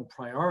organizational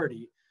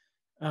priority.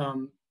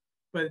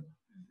 But,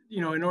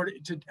 you know, in order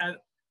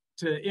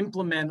to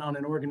implement on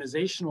an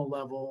organizational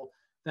level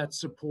that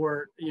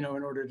support, you know,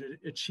 in order to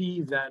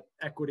achieve that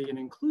equity and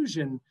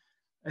inclusion,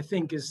 I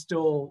think is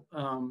still,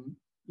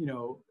 you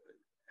know,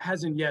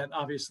 hasn't yet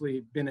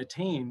obviously been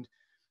attained.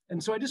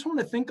 And so I just want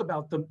to think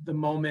about the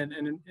moment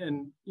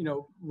and you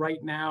know,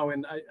 right now,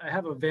 and I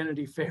have a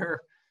Vanity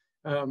Fair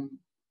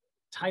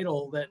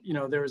title that, you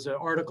know, there was an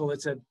article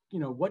that said, you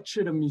know, what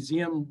should a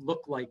museum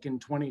look like in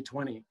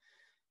 2020?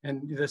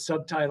 And the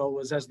subtitle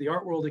was, as the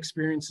art world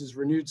experiences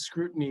renewed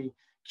scrutiny,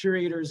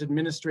 curators,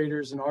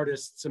 administrators, and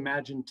artists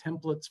imagine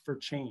templates for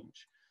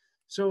change.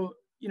 So,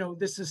 you know,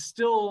 this is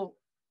still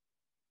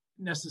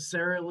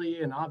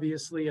necessarily and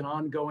obviously an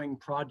ongoing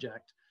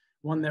project,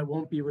 one that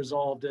won't be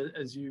resolved,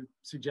 as you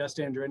suggest,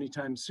 Andrew,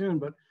 anytime soon.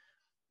 But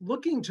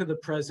looking to the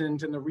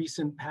present and the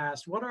recent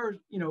past, what are,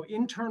 you know,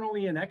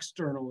 internally and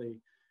externally,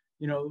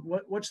 you know,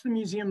 what's the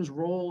museum's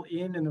role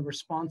in and the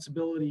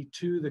responsibility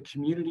to the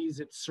communities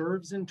it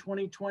serves in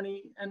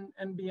 2020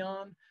 and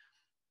beyond?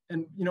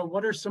 And, you know,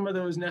 what are some of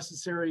those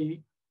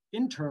necessary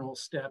internal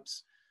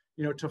steps,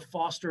 you know, to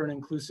foster an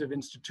inclusive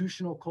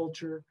institutional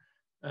culture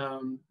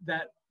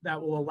that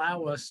will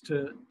allow us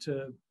to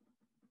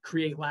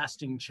create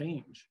lasting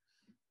change?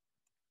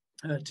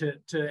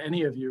 To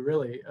any of you,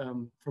 really,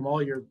 from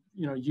all your,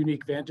 you know,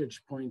 unique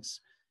vantage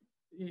points,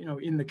 you know,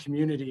 in the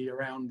community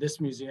around this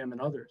museum and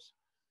others.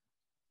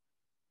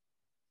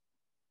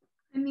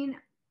 I mean,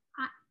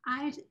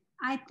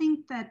 I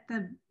think that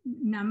the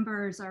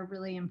numbers are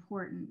really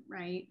important,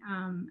 right?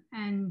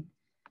 And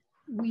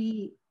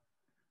the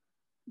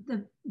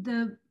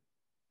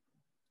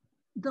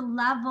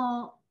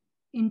level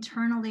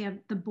internally of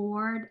the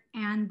board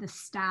and the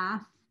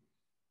staff,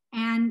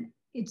 and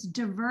it's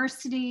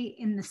diversity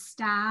in the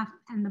staff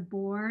and the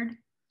board,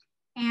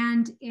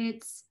 and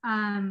it's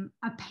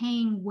a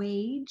paying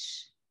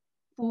wage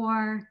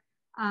for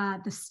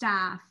the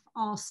staff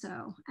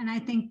also. And I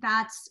think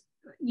that's,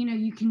 you know,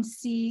 you can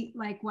see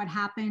like what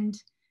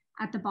happened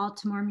at the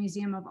Baltimore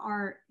Museum of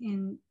Art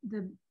in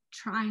the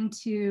trying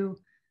to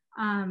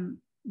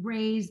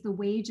raise the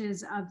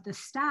wages of the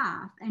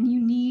staff, and you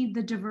need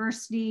the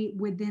diversity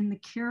within the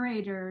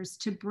curators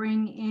to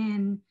bring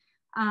in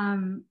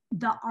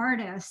the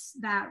artists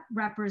that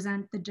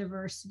represent the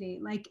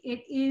diversity. Like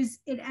it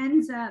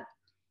ends up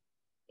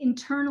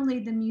internally,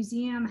 the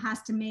museum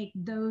has to make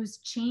those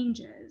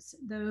changes.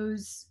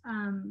 Those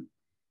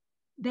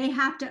they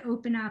have to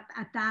open up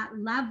at that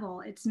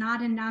level. It's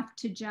not enough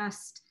to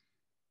just,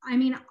 I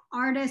mean,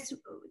 artists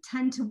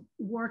tend to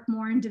work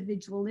more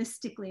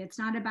individualistically. It's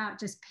not about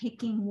just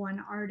picking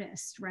one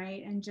artist,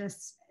 right? And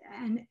just,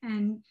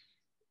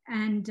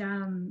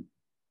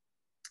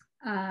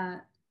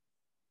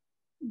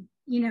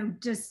 you know,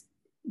 just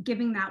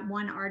giving that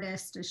one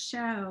artist a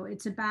show.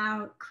 It's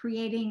about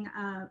creating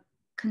a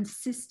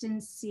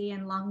consistency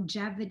and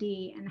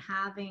longevity and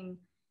having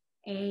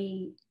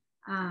a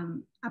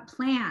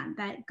plan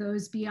that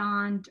goes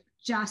beyond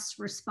just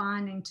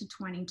responding to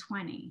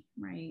 2020,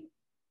 right?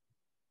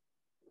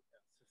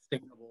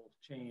 Sustainable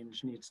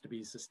change needs to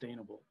be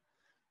sustainable.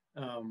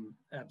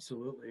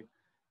 Absolutely.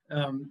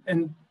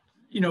 And,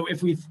 you know,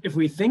 if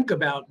we think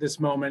about this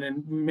moment,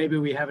 and maybe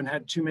we haven't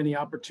had too many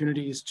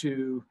opportunities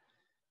to,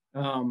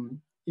 you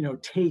know,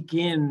 take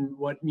in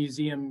what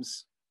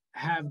museums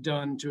have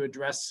done to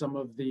address some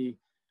of the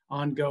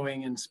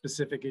ongoing and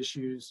specific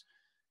issues,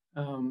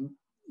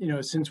 you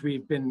know, since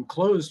we've been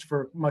closed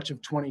for much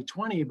of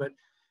 2020, but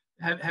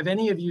have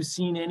any of you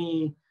seen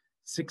any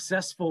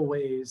successful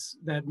ways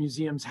that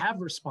museums have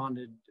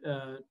responded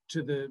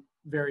to the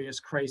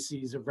various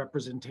crises of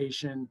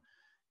representation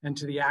and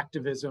to the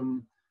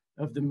activism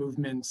of the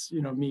movements,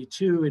 you know, Me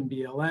Too and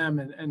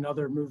BLM and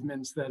other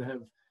movements that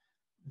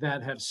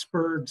have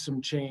spurred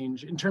some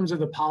change in terms of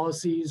the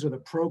policies or the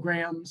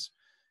programs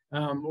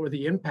or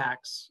the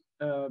impacts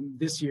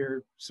this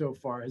year so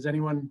far?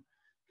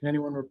 Can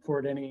anyone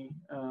report any,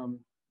 you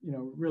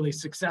know, really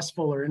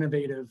successful or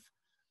innovative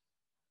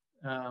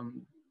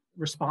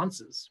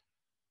responses?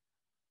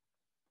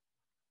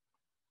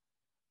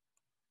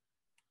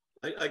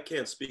 I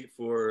can't speak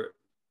for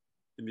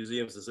the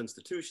museums as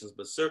institutions,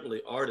 but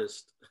certainly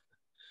artists,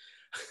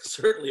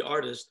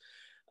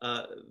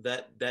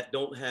 that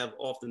don't have,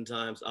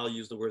 oftentimes, I'll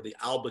use the word, the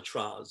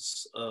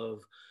albatross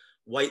of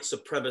white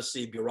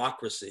supremacy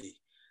bureaucracy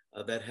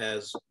that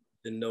has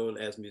been known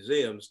as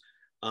museums,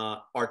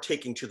 are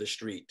taking to the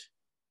street.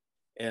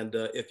 And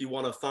if you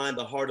want to find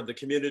the heart of the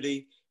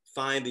community,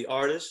 find the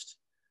artist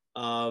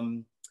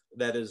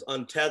that is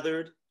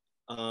untethered.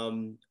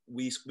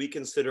 We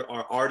consider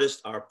our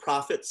artists our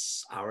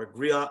prophets, our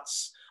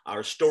griots,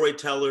 our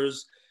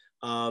storytellers,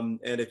 And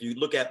if you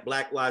look at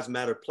Black Lives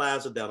Matter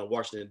Plaza down in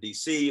Washington,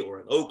 D.C., or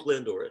in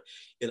Oakland, or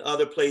in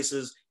other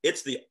places,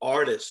 it's the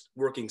artists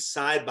working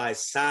side by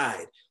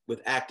side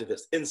with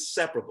activists,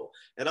 inseparable.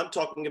 And I'm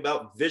talking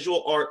about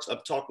visual arts, I'm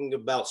talking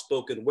about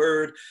spoken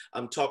word,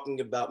 I'm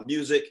talking about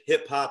music,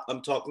 hip hop,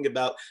 I'm talking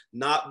about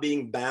not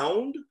being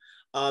bound,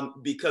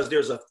 because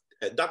there's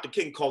Dr.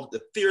 King called it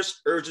the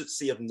fierce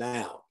urgency of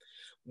now.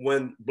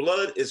 When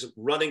blood is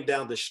running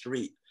down the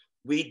street,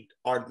 we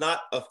are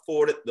not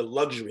afforded the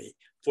luxury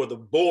for the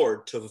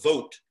board to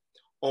vote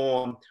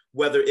on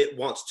whether it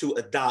wants to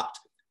adopt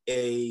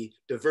a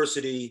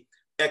diversity,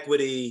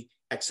 equity,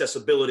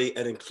 accessibility,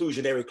 and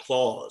inclusionary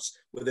clause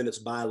within its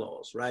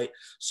bylaws, right?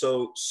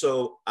 So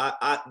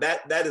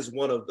that is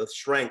one of the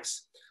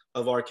strengths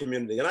of our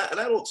community. And I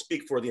don't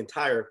speak for the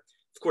entire,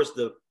 of course,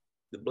 the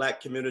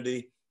Black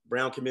community,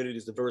 brown community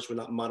is diverse, we're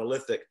not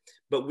monolithic,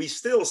 but we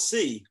still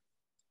see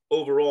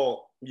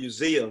overall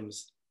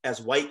museums as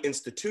white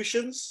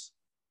institutions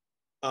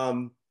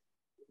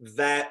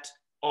that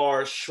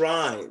are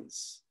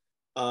shrines,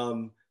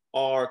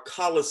 are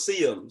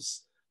coliseums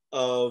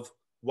of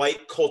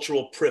white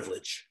cultural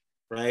privilege,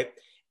 right?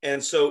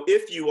 And so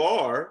if you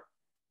are,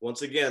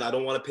 once again, I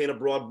don't want to paint a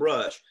broad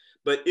brush,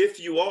 but if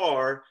you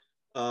are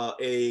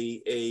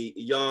a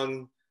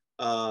young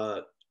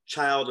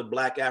child of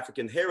Black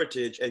African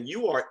heritage and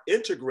you are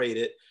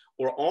integrated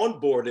or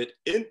onboarded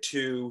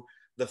into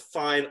the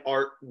fine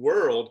art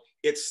world,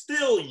 it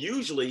still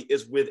usually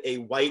is with a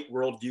white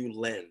worldview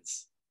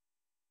lens,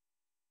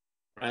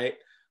 right?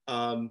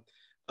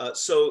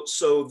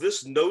 So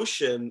this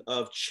notion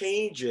of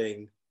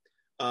changing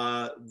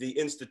the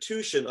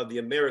institution of the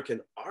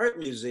American Art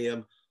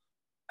Museum,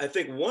 I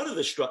think one of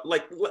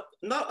the,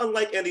 not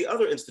unlike any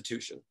other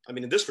institution, I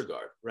mean, in this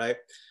regard, right?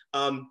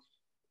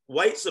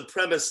 White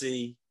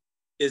supremacy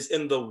is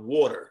in the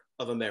water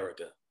of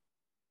America.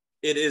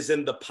 It is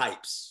in the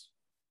pipes.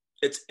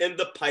 It's in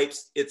the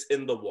pipes, it's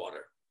in the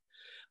water.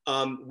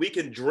 We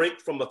can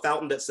drink from a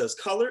fountain that says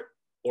colored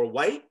or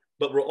white,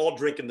 but we're all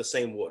drinking the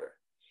same water.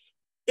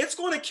 It's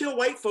going to kill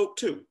white folk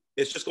too.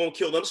 It's just going to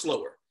kill them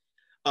slower.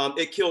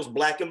 It kills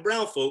Black and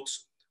brown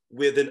folks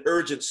with an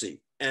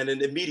urgency and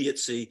an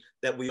immediacy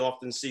that we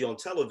often see on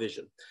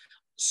television.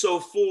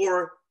 So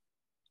for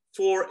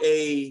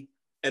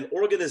an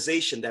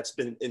organization that's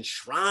been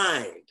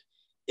enshrined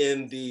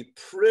in the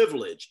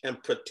privilege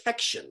and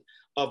protection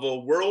of a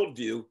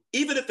worldview,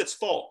 even if it's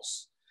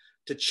false,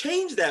 to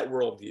change that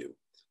worldview,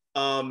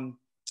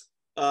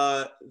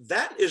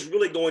 that is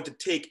really going to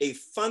take a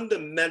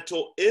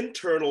fundamental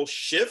internal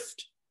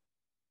shift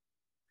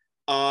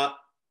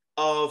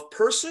of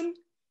person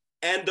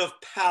and of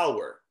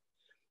power,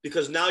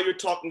 because now you're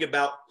talking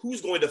about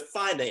who's going to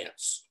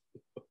finance.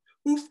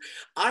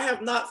 I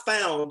have not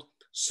found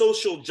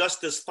social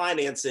justice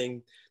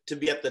financing to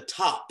be at the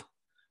top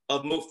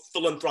of most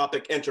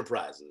philanthropic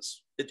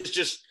enterprises. It's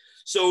just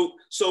so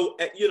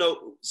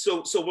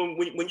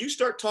when you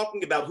start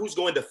talking about who's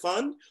going to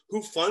fund,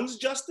 who funds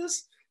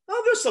justice,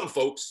 oh, there's some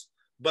folks,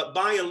 but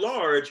by and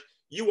large,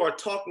 you are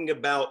talking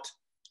about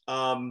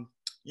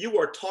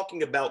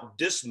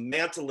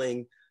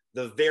dismantling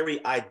the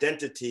very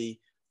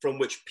identity from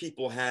which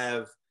people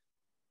have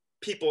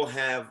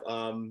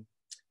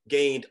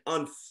gained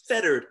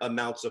unfettered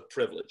amounts of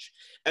privilege.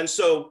 And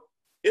so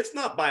it's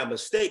not by a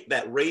mistake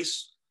that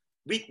race,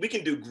 we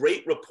can do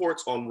great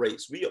reports on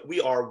race.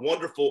 We are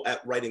wonderful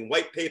at writing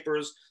white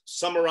papers,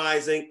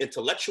 summarizing,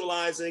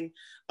 intellectualizing.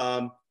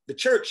 The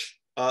church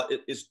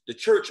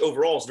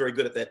overall is very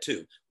good at that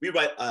too. We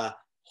write a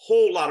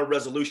whole lot of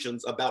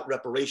resolutions about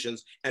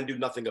reparations and do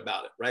nothing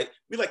about it, right?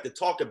 We like to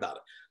talk about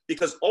it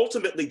because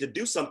ultimately to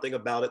do something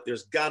about it,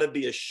 there's gotta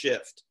be a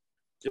shift.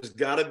 There's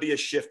gotta be a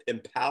shift in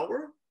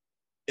power,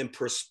 in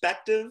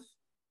perspective,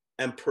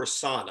 and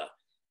persona.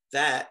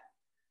 That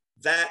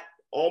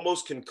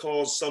almost can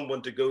cause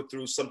someone to go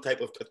through some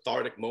type of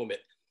cathartic moment.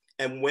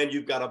 And when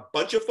you've got a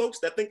bunch of folks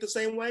that think the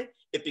same way,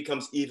 it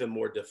becomes even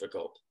more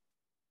difficult.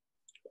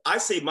 I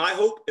see my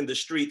hope in the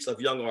streets of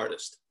young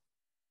artists.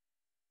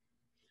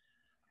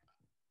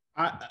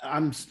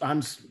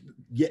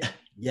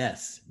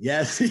 Yes,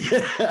 yes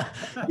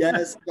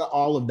to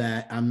all of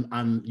that.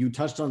 You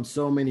touched on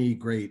so many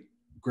great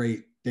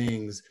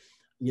things.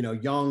 You know,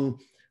 young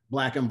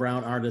Black and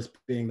brown artists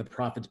being the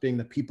prophets, being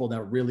the people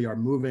that really are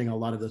moving a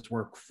lot of this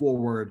work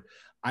forward.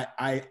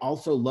 I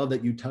also love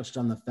that you touched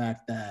on the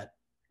fact that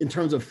in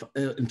terms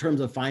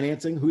of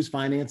financing, who's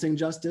financing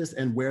justice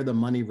and where the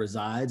money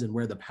resides and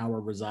where the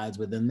power resides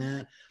within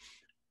that,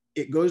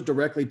 it goes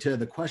directly to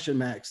the question,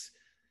 Max,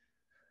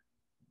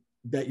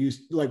 that you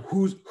like,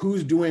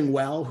 who's doing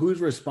well, who's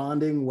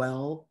responding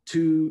well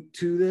to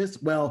this?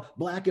 Well,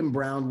 Black and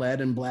brown led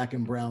and Black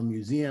and brown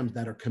museums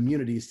that are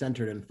community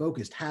centered and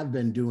focused have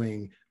been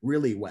doing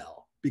really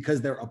well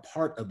because they're a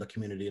part of the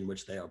community in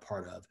which they are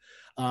part of.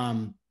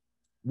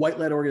 White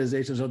led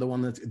organizations are the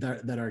ones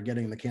that are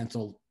getting the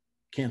cancel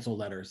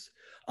letters.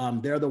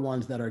 They're the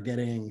ones that are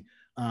getting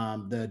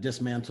the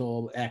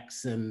dismantle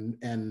X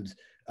and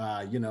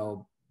you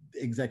know,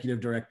 executive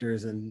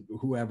directors and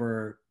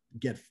whoever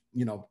get,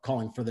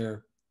 calling for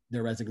their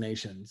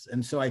resignations.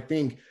 And so I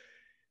think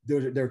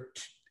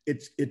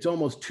it's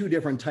almost two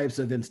different types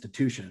of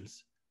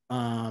institutions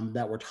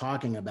that we're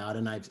talking about.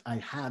 And I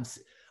have,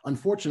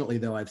 unfortunately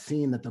though, I've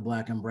seen that the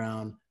Black and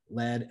Brown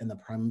led and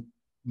the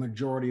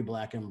majority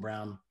Black and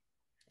Brown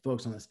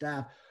folks on the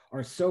staff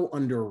are so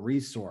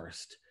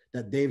under-resourced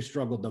that they've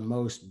struggled the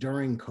most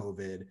during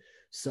COVID.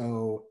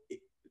 So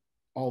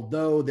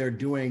although they're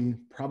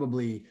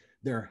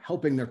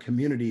helping their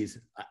communities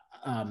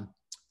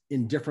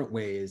in different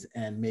ways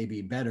and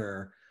maybe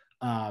better,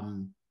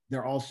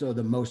 they're also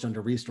the most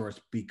under-resourced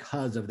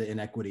because of the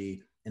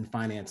inequity in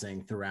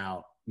financing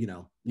throughout,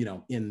 in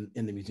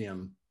the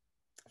museum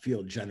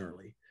field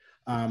generally.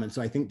 And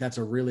so I think that's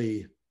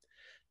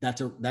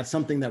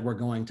something that we're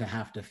going to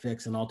have to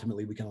fix, and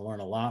ultimately we can learn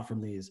a lot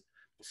from these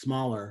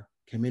smaller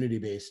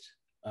community-based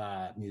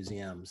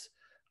museums.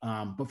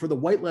 But for the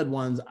white-led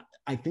ones,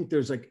 I think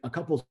there's like a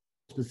couple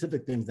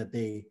specific things that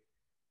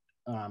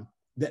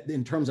that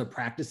in terms of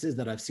practices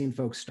that I've seen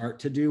folks start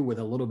to do with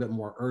a little bit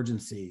more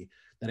urgency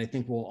that I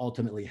think will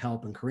ultimately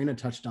help. And Karina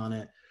touched on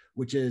it,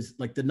 which is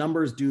like the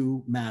numbers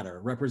do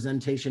matter.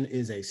 Representation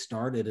is a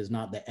start. It is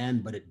not the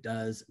end, but it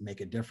does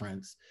make a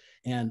difference.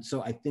 And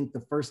so I think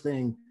the first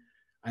thing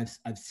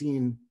I've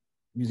seen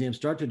museums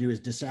start to do is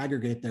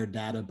disaggregate their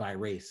data by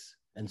race.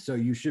 And so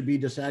you should be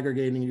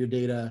disaggregating your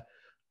data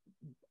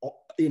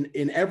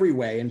in every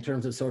way in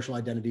terms of social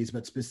identities,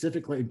 but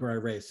specifically by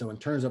race. So in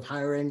terms of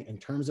hiring, in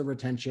terms of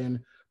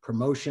retention,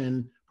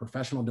 promotion,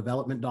 professional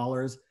development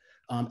dollars,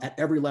 at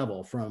every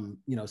level, from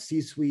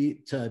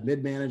C-suite to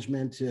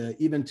mid-management to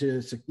even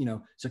to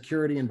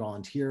security and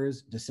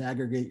volunteers,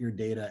 disaggregate your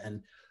data.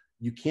 And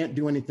you can't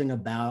do anything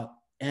about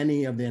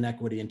any of the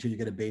inequity until you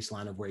get a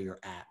baseline of where you're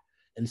at.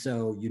 And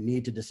so you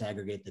need to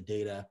disaggregate the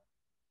data.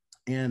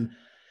 And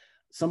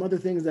some other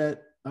things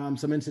that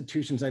some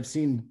institutions I've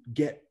seen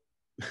get,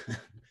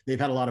 they've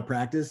had a lot of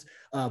practice,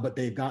 but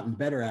they've gotten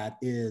better at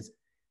is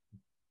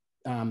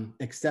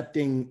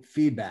accepting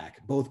feedback,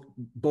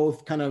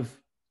 both kind of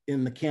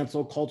in the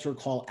cancel culture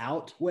call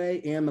out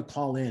way and the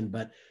call in,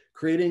 but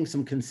creating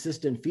some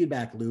consistent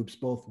feedback loops,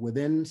 both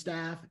within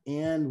staff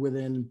and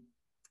within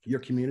your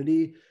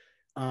community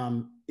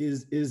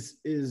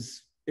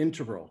is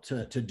integral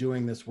to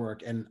doing this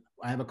work. And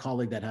I have a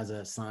colleague that has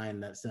a sign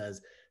that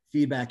says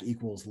feedback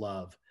equals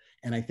love.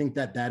 And I think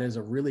that is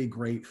a really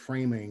great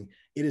framing.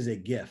 It is a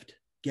gift.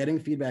 Getting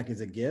feedback is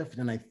a gift.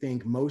 And I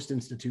think most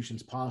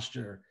institutions'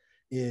 posture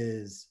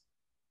is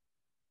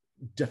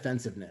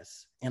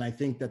defensiveness. And I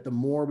think that the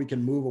more we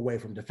can move away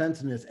from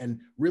defensiveness and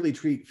really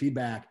treat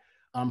feedback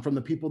from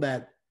the people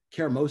that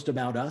care most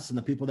about us and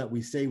the people that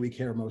we say we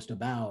care most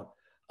about,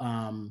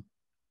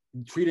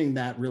 treating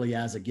that really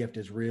as a gift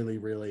is really,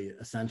 really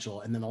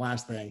essential. And then the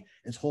last thing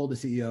is hold the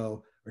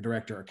CEO or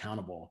director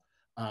accountable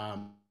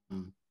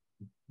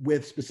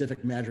with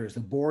specific measures. The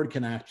board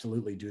can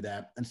absolutely do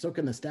that, and so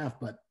can the staff.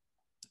 But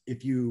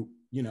if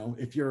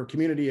if your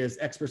community is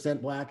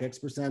X% Black,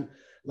 X%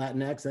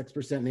 Latinx,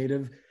 X%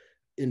 Native,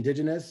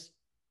 Indigenous,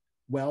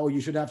 well, you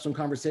should have some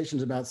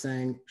conversations about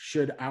saying,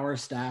 should our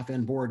staff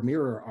and board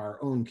mirror our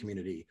own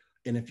community?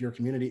 And if your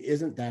community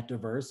isn't that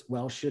diverse,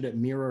 well, should it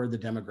mirror the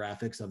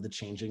demographics of the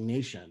changing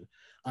nation?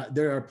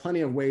 There are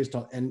plenty of ways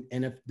to, and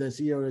if the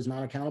CEO is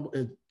not accountable,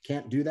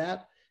 can't do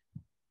that,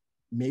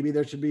 maybe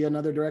there should be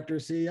another director or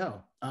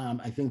CEO.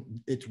 I think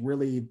it's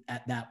really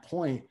at that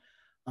point.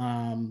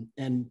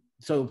 And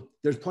so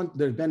there's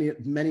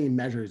many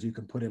measures you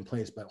can put in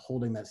place, but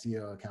holding that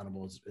CEO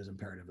accountable is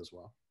imperative as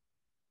well.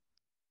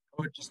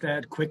 I would just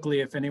add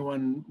quickly, if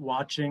anyone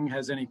watching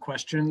has any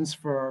questions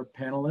for our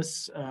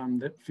panelists,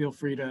 that feel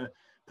free to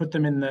put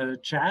them in the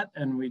chat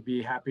and we'd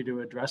be happy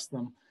to address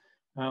them.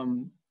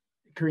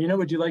 Karina,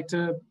 would you like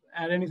to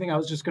add anything? I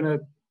was just going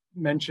to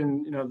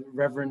mention, the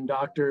Reverend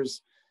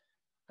Doctor's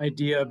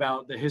idea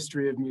about the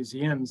history of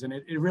museums, and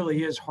it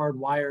really is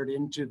hardwired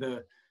into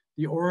the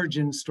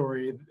origin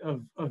story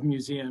of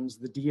museums,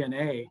 the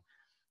DNA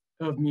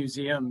of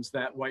museums,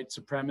 that white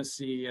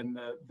supremacy and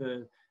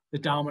the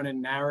dominant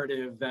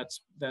narrative that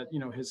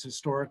has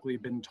historically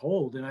been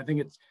told. And I think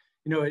it's,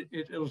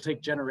 it'll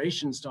take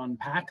generations to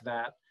unpack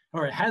that,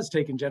 or it has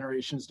taken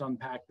generations to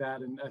unpack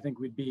that. And I think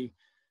we'd be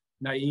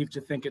naive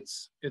to think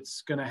it's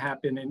going to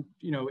happen in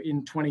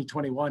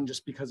 2021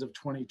 just because of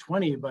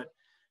 2020. But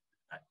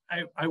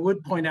I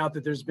would point out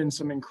that there's been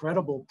some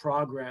incredible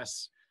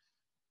progress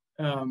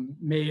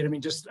made. I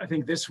mean, I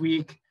think this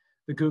week,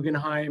 the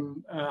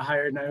Guggenheim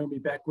hired Naomi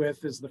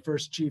Beckwith as the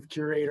first chief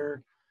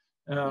curator.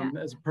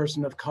 As a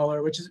person of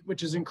color,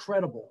 which is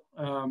incredible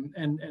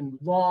and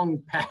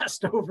long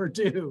past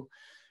overdue.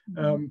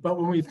 But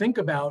when we think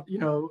about,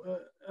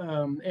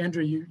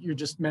 Andrew, you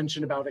just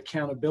mentioned about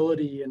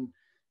accountability and,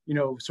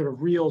 sort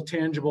of real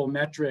tangible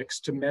metrics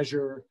to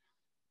measure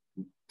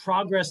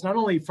progress, not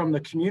only from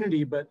the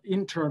community, but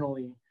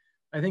internally.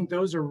 I think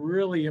those are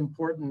really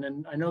important.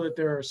 And I know that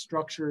there are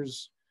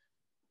structures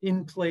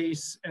in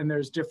place, and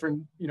there's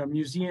different,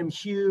 Museum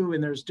Hue,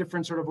 and there's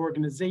different sort of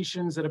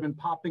organizations that have been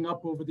popping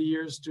up over the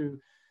years to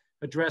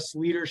address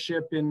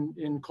leadership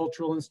in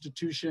cultural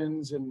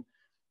institutions and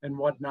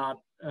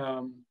whatnot.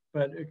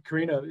 But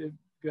Karina,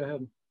 go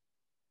ahead.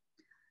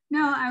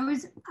 No, I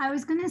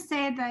was going to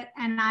say that,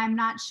 and I'm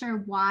not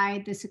sure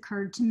why this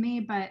occurred to me,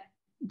 but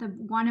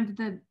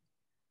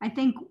I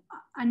think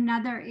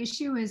another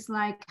issue is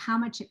like how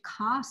much it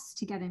costs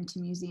to get into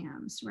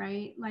museums,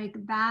 right? Like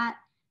that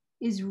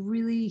is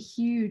really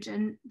huge.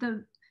 And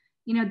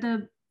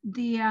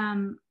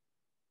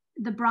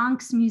the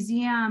Bronx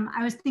Museum,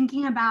 I was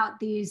thinking about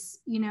these,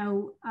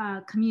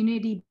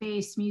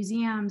 community-based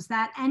museums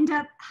that end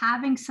up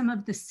having some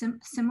of the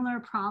similar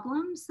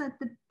problems that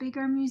the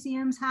bigger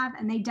museums have,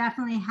 and they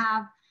definitely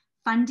have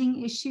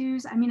funding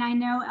issues. I mean, I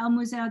know El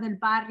Museo del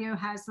Barrio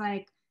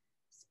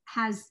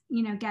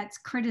gets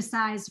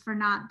criticized for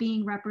not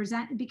being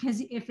represented,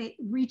 because if it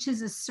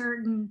reaches a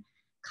certain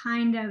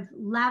kind of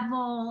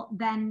level,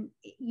 then,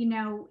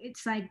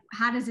 it's like,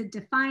 how does it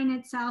define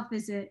itself?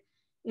 Is it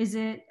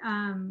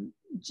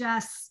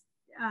just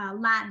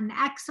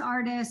Latinx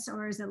artists,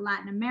 or is it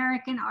Latin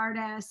American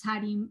artists? How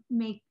do you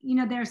make,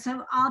 there's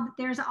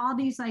all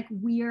these like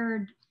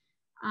weird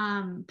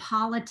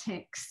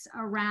politics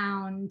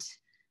around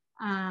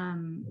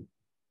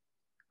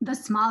the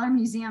smaller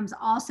museums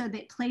also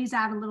that plays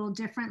out a little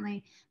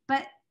differently.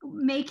 But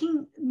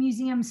making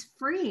museums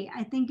free,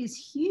 I think, is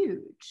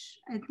huge.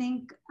 I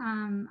think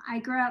I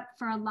grew up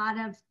for a lot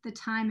of the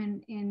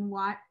time in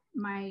what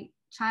my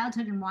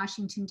childhood in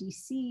Washington,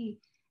 D.C.,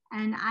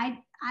 and I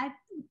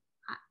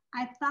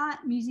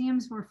thought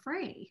museums were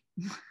free.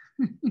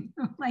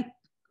 Like,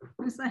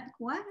 I was like,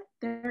 what?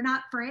 They're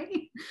not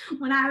free?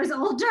 When I was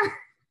older.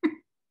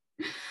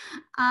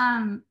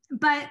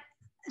 But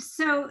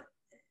so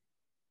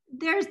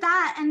there's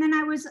that. And then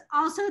I was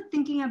also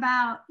thinking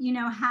about,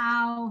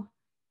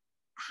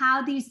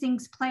 how these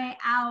things play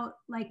out,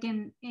 like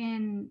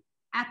in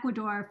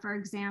Ecuador, for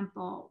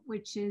example,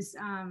 which is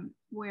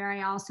where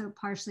I also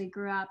partially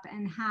grew up,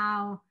 and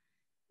how,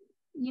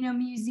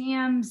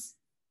 museums,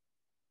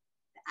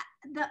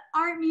 the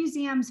art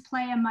museums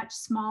play a much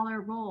smaller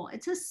role.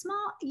 It's a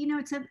small,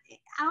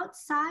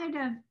 outside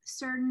of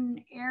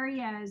certain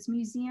areas,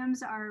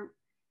 museums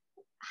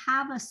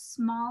have a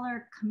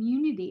smaller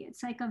community.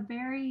 It's like a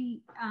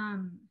very,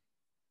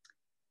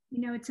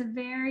 it's a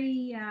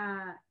very,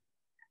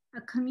 a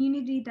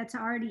community that's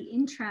already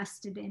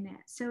interested in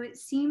it. So it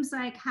seems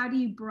like, how do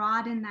you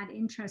broaden that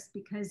interest?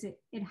 Because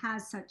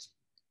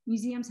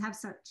museums have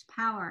such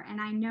power.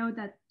 And I know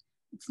that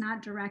it's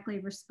not directly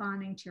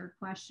responding to your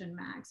question,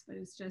 Max, but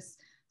it's just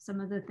some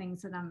of the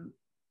things that I'm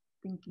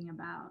thinking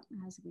about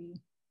as we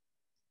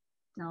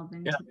delve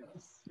into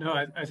this. No,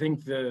 I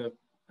think the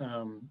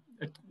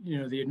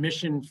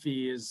admission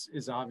fee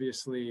is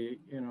obviously,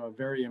 a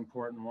very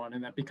important one,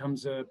 and that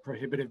becomes a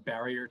prohibitive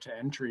barrier to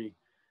entry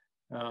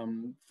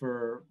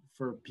for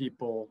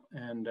people,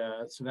 and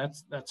so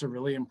that's a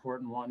really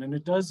important one. And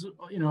it does,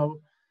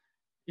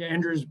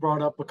 Andrew's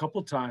brought up a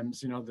couple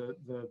times,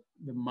 the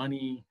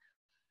money,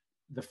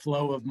 the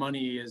flow of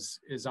money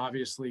is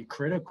obviously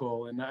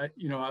critical. And I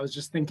was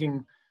just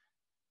thinking,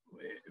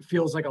 it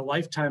feels like a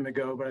lifetime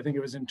ago, but I think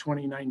it was in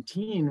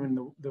 2019 when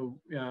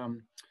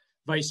the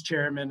vice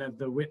chairman of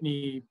the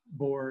Whitney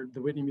board,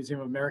 the Whitney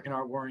Museum of American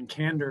Art, Warren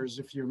Kanders,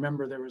 if you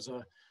remember, there was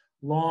a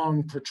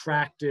long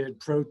protracted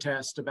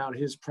protest about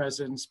his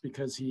presence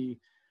because he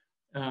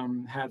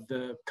had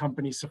the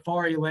company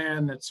Safari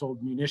Land that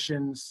sold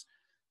munitions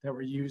that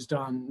were used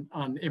on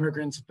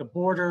immigrants at the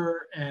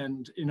border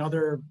and in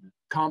other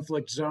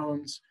conflict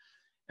zones.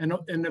 And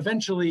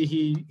eventually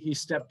he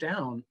stepped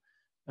down.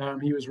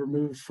 He was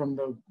removed from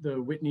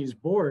the Whitney's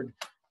board,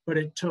 but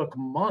it took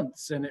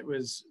months, and it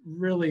was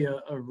really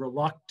a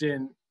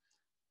reluctant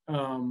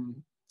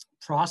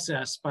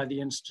process by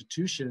the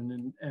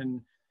institution.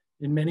 And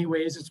in many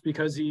ways, it's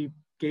because he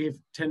gave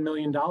 $10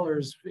 million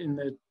in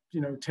the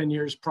 10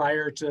 years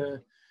prior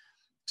to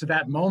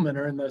that moment,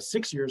 or in the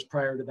 6 years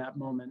prior to that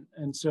moment.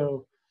 And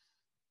so,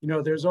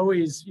 there's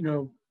always,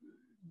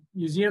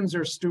 museums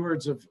are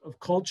stewards of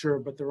culture,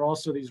 but they're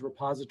also these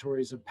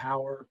repositories of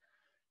power.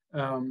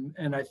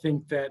 And I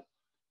think that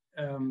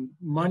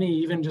money,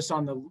 even just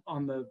on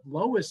the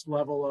lowest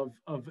level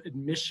of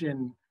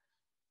admission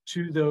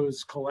to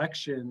those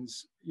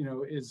collections,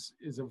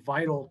 is a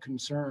vital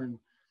concern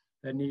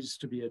that needs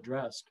to be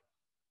addressed.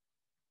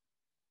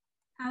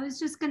 I was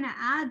just going to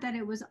add that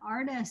it was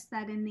artists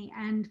that in the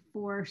end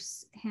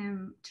forced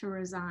him to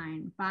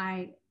resign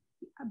by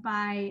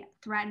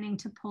threatening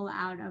to pull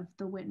out of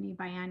the Whitney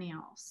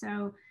Biennial.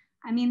 So,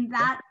 I mean,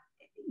 that,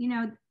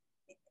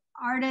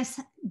 artists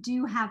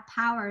do have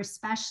power,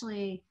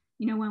 especially,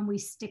 when we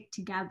stick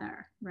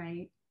together,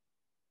 right?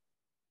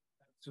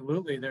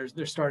 Absolutely.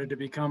 There started to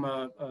become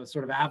a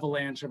sort of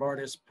avalanche of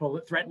artists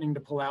threatening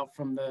to pull out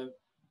from the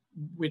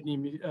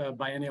Whitney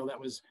Biennial. That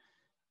was,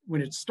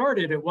 when it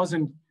started, it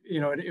wasn't,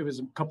 it was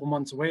a couple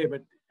months away,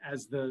 but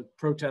as the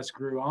protest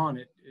grew on,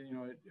 it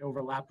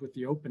overlapped with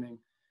the opening,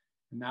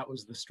 and that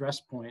was the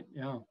stress point.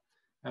 Yeah,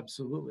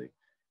 absolutely.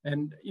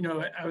 And,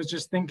 I was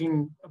just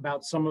thinking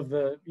about some of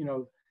the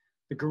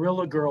the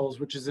Guerrilla Girls,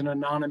 which is an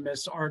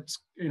anonymous artist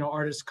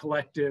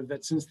collective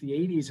that since the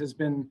 80s has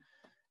been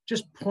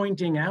just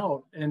pointing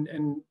out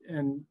and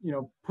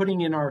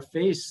putting in our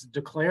face,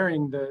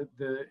 declaring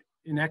the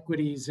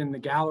inequities in the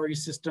gallery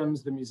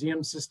systems, the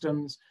museum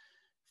systems,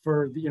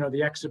 for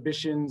the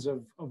exhibitions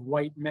of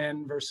white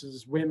men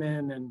versus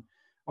women and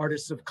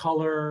artists of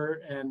color.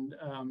 And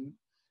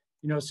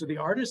so the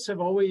artists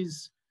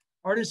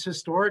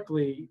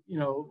historically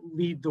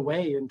lead the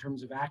way in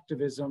terms of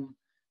activism,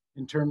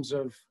 in terms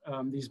of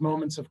these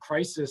moments of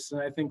crisis. And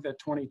I think that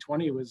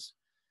 2020 was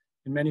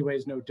in many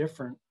ways no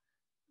different.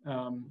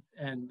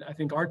 And I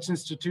think arts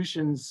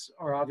institutions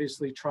are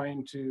obviously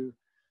trying to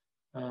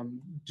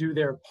do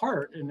their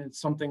part. And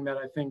it's something that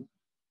I think,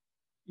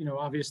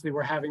 obviously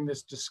we're having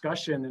this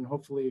discussion, and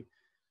hopefully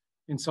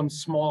in some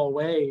small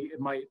way, it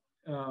might,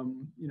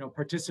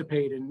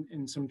 participate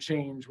in some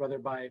change, whether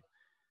by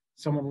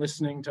someone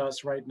listening to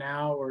us right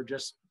now or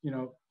just,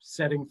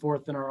 setting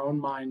forth in our own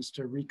minds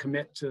to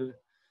recommit to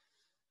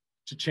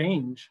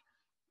change.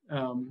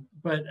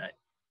 But,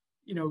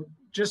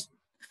 just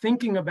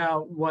thinking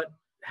about what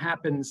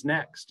happens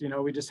next,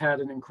 we just had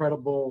an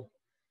incredible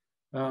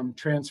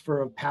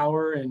transfer of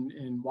power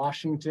in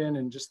Washington,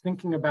 and just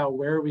thinking about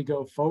where we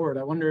go forward.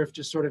 I wonder if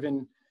just sort of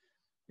in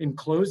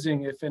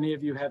closing, if any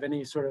of you have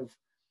any sort of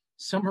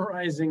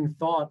summarizing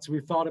thoughts.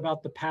 We've thought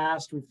about the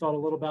past, we've thought a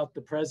little about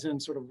the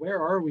present, sort of where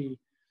are we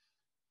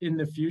in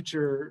the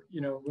future,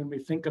 when we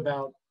think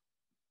about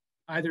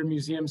either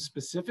museums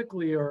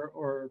specifically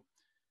or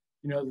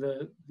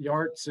the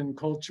arts and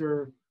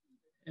culture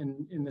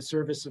and in the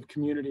service of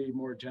community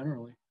more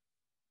generally.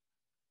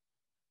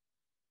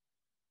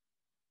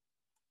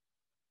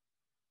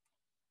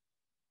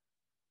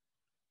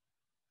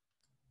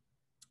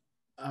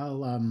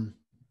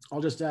 I'll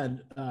just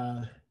add,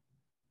 I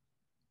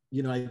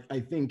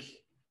think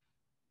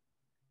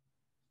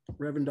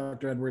Reverend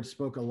Dr. Edwards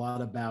spoke a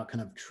lot about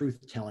kind of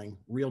truth telling,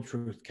 real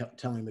truth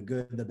telling, the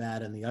good, the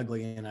bad, and the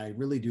ugly. And I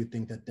really do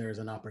think that there's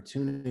an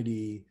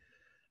opportunity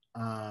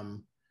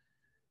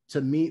to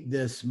meet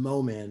this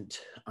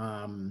moment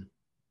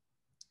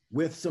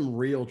with some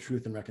real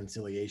truth and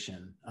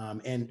reconciliation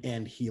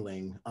and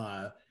healing.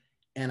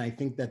 And I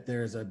think that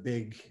there's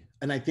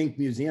and I think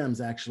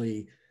museums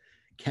actually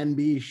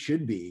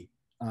should be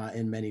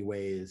in many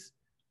ways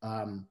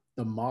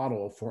the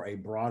model for a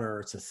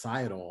broader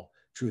societal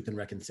truth and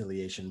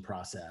reconciliation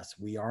process.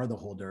 We are the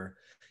holder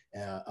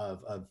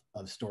of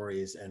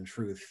stories and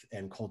truth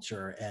and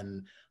culture.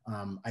 And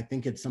I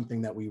think it's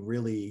something that we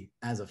really,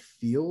 as a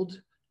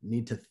field,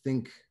 need to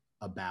think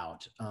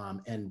about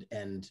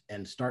and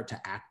start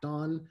to act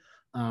on.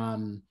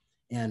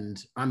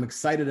 And I'm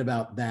excited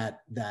about that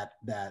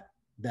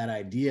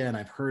idea. And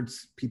I've heard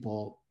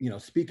people,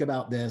 speak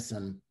about this,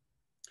 and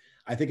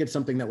I think it's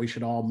something that we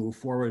should all move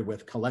forward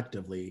with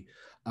collectively,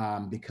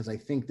 because I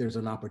think there's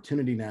an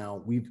opportunity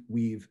now.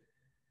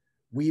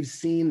 We've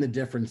seen the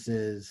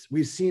differences.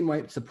 We've seen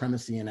white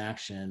supremacy in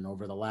action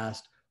over the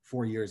last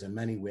 4 years in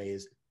many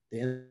ways.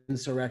 The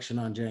insurrection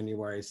on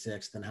January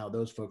 6th and how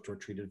those folks were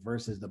treated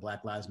versus the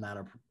Black Lives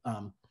Matter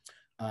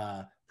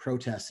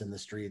protests in the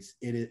streets.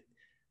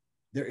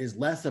 There is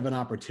less of an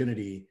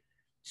opportunity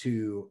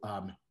to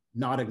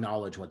not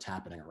acknowledge what's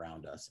happening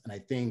around us. And I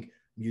think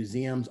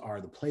museums are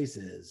the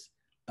places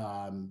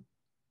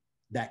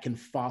that can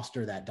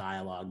foster that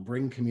dialogue,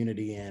 bring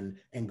community in,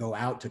 and go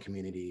out to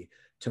community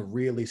to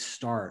really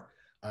start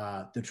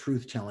the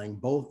truth telling,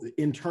 both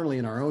internally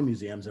in our own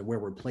museums and where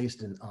we're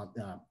placed in,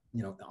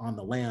 on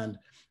the land,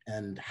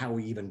 and how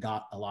we even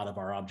got a lot of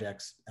our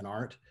objects and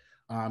art,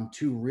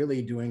 to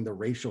really doing the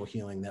racial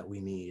healing that we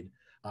need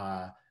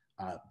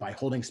by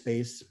holding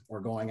space or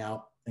going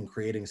out and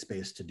creating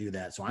space to do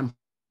that. So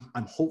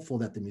I'm hopeful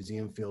that the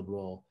museum field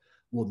will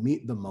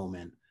meet the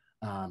moment,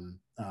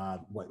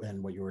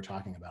 what you were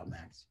talking about,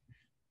 Max.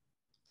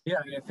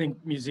 Yeah, I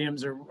think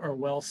museums are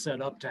well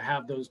set up to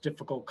have those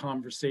difficult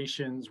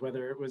conversations,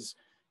 whether it was,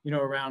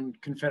 around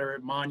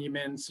Confederate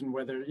monuments and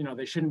whether,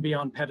 they shouldn't be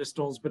on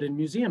pedestals, but in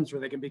museums where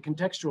they can be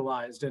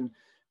contextualized and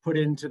put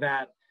into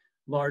that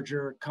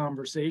larger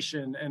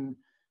conversation. And,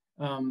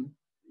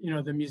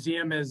 the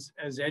museum as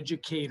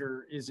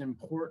educator is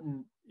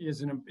important,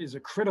 is a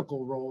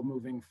critical role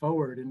moving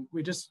forward. And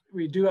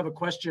we do have a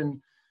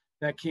question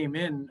that came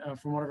in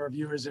from one of our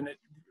viewers, and it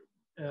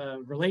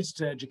relates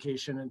to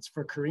education. It's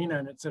for Karina,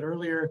 and it said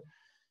earlier,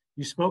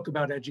 you spoke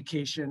about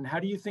education. How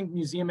do you think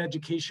museum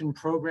education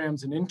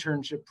programs and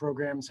internship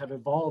programs have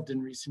evolved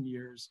in recent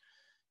years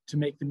to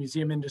make the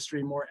museum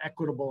industry more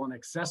equitable and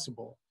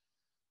accessible?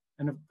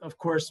 And of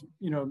course,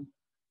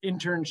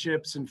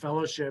 internships and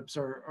fellowships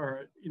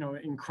are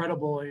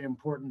incredibly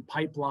important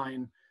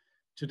pipeline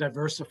to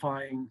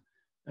diversifying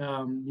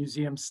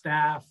museum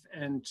staff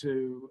and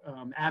to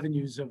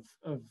avenues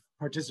of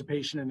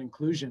participation and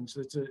inclusion.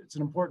 So it's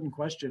an important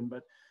question.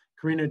 But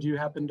Karina,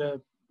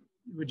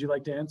 would you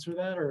like to answer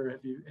that, or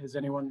has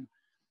anyone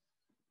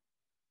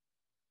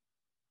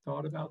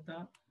thought about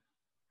that?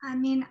 I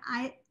mean,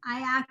 I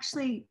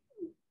actually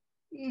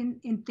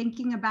in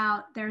thinking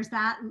about there's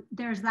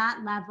that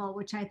level,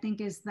 which I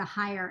think is the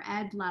higher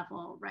ed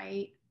level,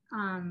 right?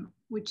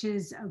 Which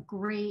is a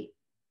great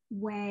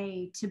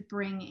way to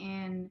bring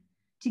in,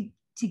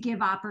 to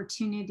give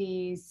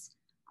opportunities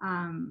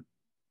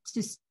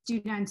to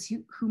students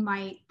who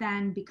might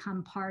then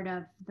become part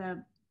of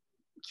the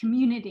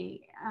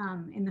community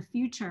in the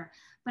future.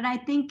 But I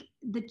think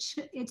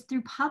it's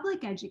through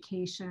public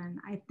education.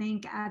 I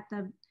think at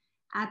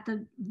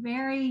the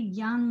very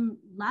young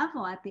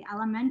level, at the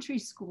elementary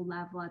school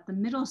level, at the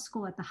middle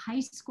school, at the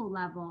high school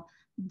level,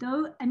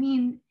 though, I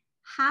mean,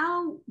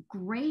 how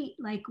great,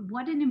 like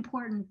what an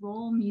important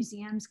role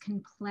museums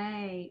can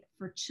play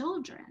for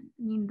children.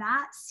 I mean,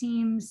 that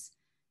seems,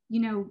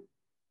 you know,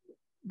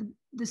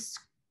 the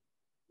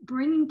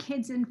bringing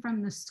kids in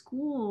from the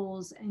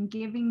schools and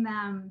giving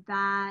them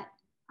that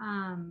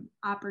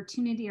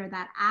opportunity or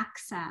that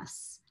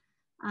access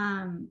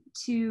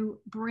to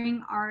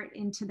bring art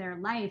into their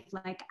life.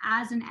 Like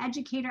as an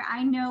educator,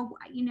 I know,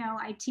 you know,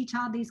 I teach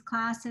all these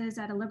classes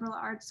at a liberal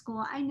arts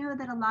school. I know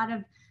that a lot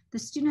of the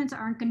students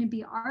aren't going to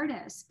be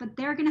artists, but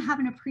they're going to have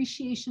an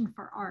appreciation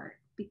for art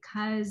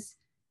because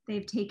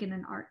they've taken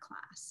an art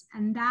class.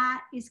 And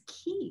that is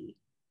key,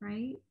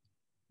 right?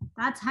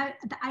 That's how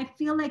I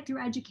feel like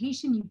through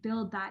education, you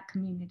build that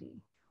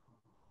community.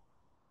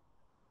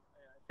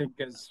 I think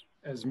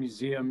as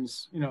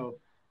museums, you know,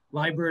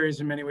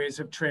 libraries in many ways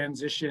have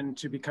transitioned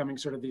to becoming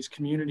sort of these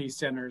community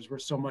centers where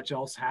so much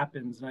else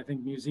happens. And I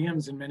think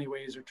museums in many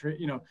ways are,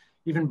 you know,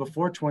 even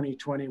before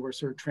 2020, we're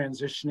sort of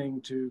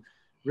transitioning to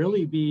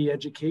really be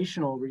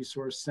educational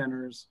resource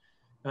centers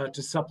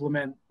to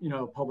supplement, you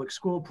know, public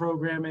school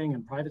programming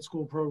and private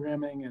school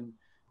programming and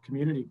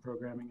community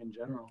programming in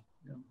general.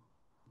 Yeah.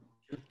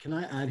 Can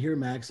I add here,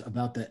 Max,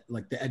 about the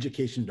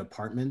education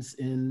departments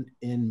in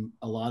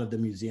a lot of the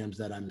museums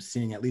that I'm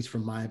seeing, at least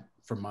from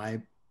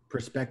my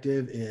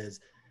perspective, is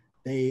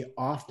they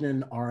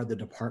often are the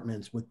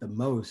departments with the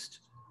most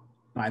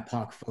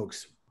BIPOC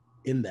folks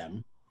in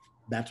them.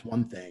 That's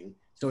one thing.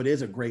 So it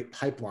is a great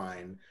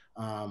pipeline,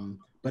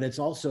 but it's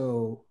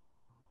also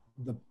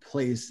the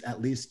place,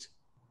 at least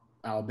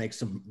I'll make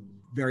some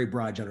very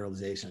broad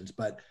generalizations,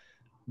 but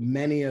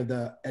many of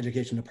the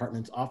education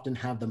departments often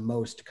have the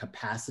most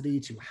capacity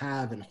to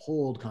have and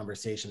hold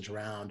conversations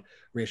around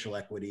racial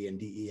equity and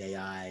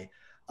DEAI.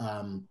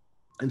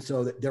 And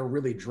so they're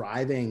really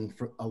driving,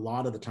 for a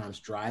lot of the times,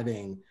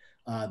 driving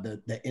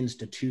the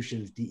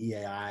institution's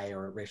DEAI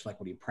or racial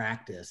equity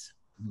practice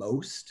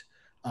most.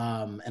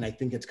 And I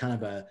think it's kind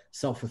of a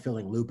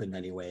self-fulfilling loop in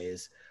many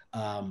ways.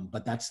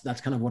 But that's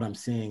kind of what I'm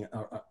seeing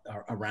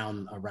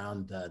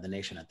around the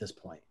nation at this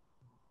point.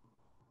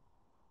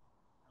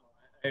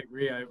 I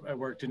agree. I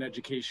worked in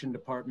education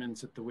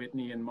departments at the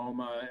Whitney and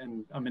MoMA,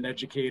 and I'm an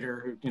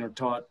educator who, you know,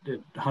 taught at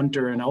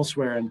Hunter and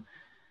elsewhere. And,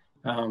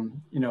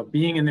 you know,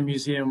 being in the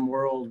museum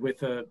world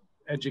with a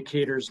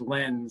educator's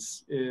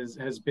lens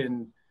has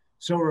been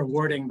so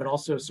rewarding, but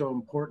also so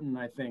important,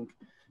 I think,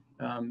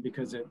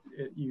 because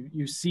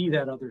you see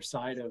that other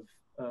side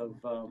of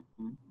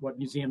what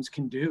museums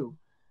can do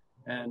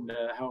and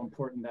how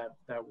important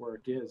that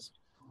work is.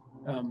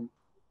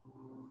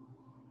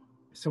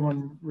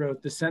 Someone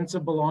wrote, the sense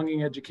of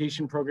belonging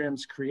education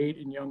programs create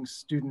in young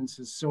students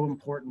is so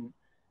important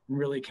and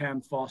really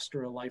can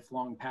foster a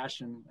lifelong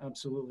passion.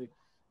 Absolutely.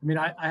 I mean,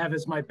 I have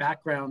as my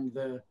background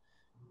the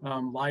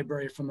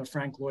library from the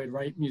Frank Lloyd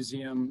Wright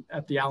Museum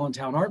at the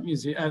Allentown Art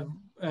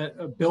Museum,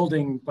 a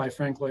building by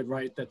Frank Lloyd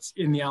Wright that's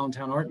in the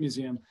Allentown Art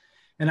Museum.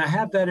 And I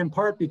have that in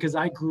part because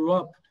I grew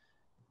up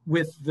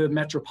with the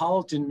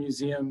Metropolitan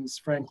Museum's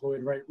Frank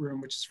Lloyd Wright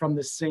room, which is from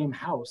the same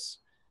house.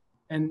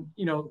 And,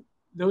 you know,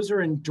 those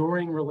are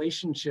enduring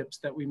relationships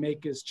that we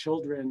make as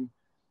children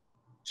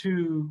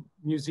to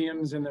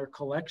museums and their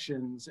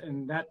collections.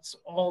 And that's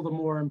all the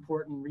more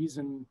important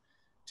reason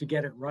to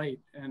get it right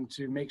and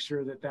to make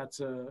sure that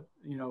that's an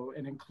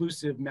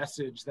inclusive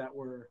message that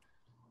we're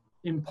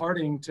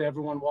imparting to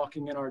everyone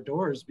walking in our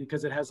doors,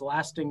 because it has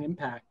lasting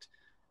impact,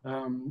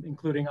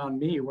 including on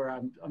me, where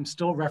I'm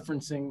still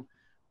referencing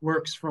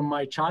works from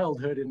my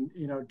childhood and,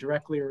 you know,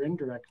 directly or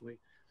indirectly.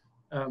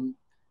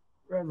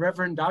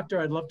 Reverend Doctor,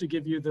 I'd love to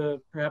give you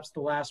perhaps the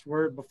last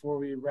word before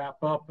we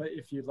wrap up,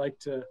 if you'd like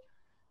to.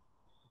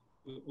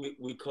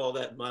 We call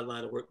that in my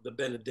line of work the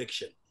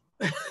benediction.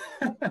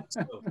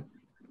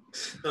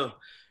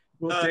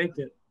 We'll take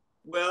it.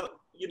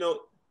 Well, you know,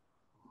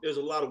 there's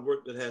a lot of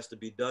work that has to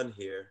be done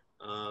here,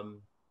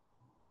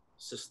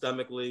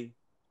 systemically,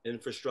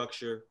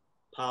 infrastructure,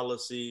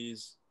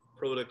 policies,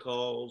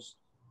 protocols,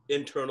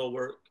 internal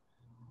work.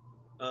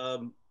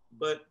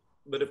 But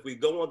if we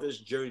go on this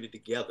journey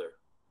together,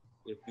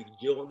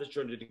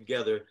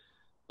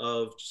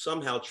 of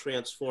somehow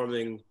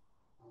transforming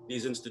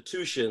these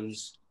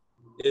institutions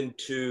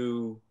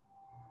into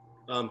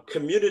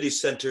community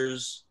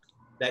centers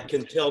that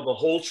can tell the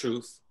whole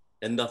truth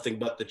and nothing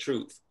but the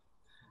truth,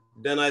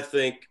 then I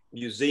think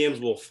museums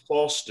will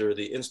foster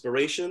the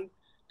inspiration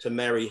to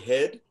marry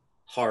head,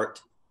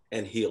 heart,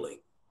 and healing.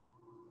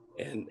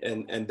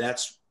 And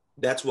that's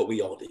what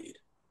we all need.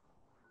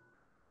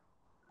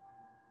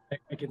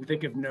 I can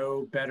think of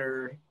no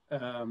better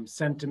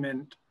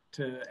sentiment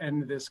to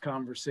end this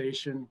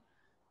conversation.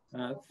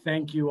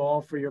 Thank you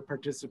all for your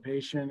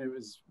participation. It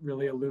was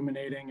really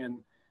illuminating, and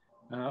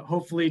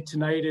hopefully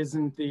tonight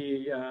isn't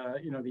the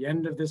the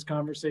end of this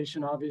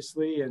conversation,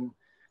 obviously. And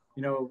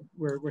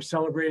we're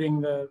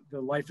celebrating the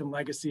life and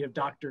legacy of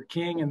Dr.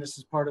 King, and this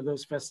is part of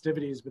those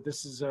festivities. But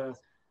this is a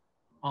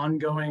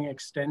ongoing,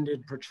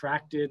 extended,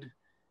 protracted,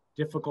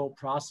 difficult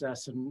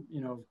process, and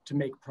to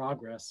make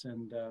progress.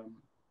 And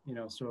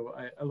so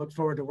I look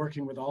forward to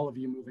working with all of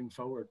you moving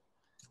forward.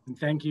 And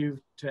thank you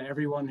to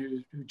everyone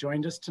who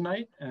joined us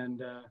tonight.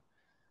 And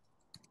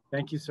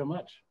thank you so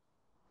much.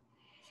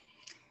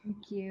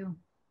 Thank you.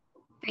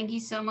 Thank you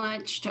so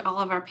much to all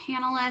of our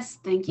panelists.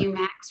 Thank you,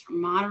 Max, for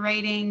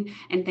moderating.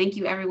 And thank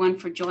you, everyone,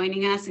 for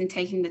joining us and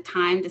taking the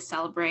time to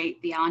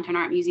celebrate the Allentown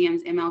Art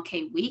Museum's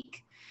MLK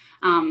Week.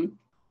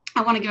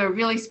 I want to give a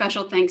really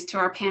special thanks to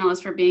our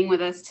panelists for being with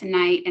us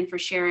tonight and for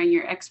sharing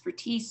your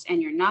expertise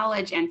and your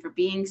knowledge and for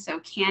being so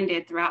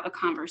candid throughout the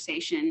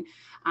conversation.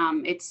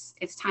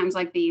 It's times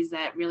like these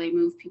that really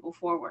move people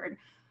forward.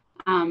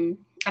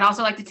 I'd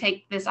also like to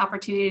take this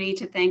opportunity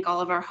to thank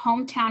all of our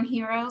hometown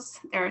heroes.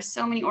 There are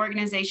so many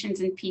organizations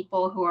and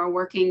people who are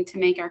working to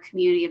make our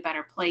community a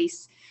better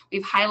place.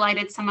 We've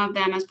highlighted some of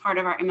them as part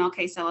of our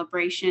MLK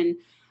celebration.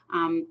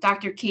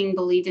 Dr. King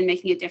believed in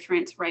making a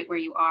difference right where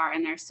you are,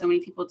 and there's so many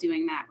people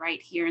doing that right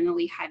here in the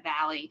Lehigh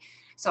Valley.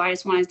 So I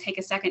just want to take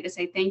a second to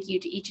say thank you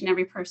to each and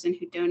every person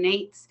who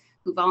donates,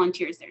 who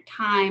volunteers their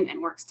time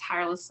and works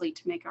tirelessly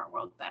to make our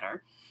world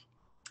better.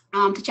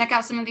 To check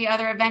out some of the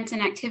other events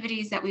and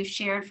activities that we've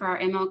shared for our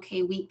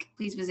MLK Week,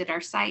 please visit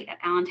our site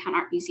at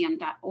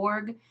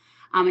allentownartmuseum.org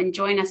and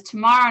join us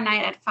tomorrow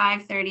night at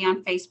 5:30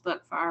 on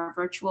Facebook for our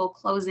virtual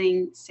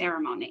closing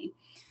ceremony.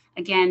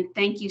 Again,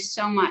 thank you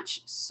so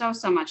much, so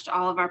much to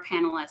all of our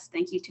panelists.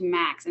 Thank you to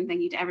Max, and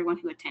thank you to everyone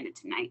who attended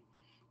tonight.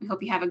 We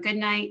hope you have a good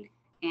night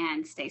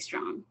and stay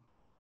strong.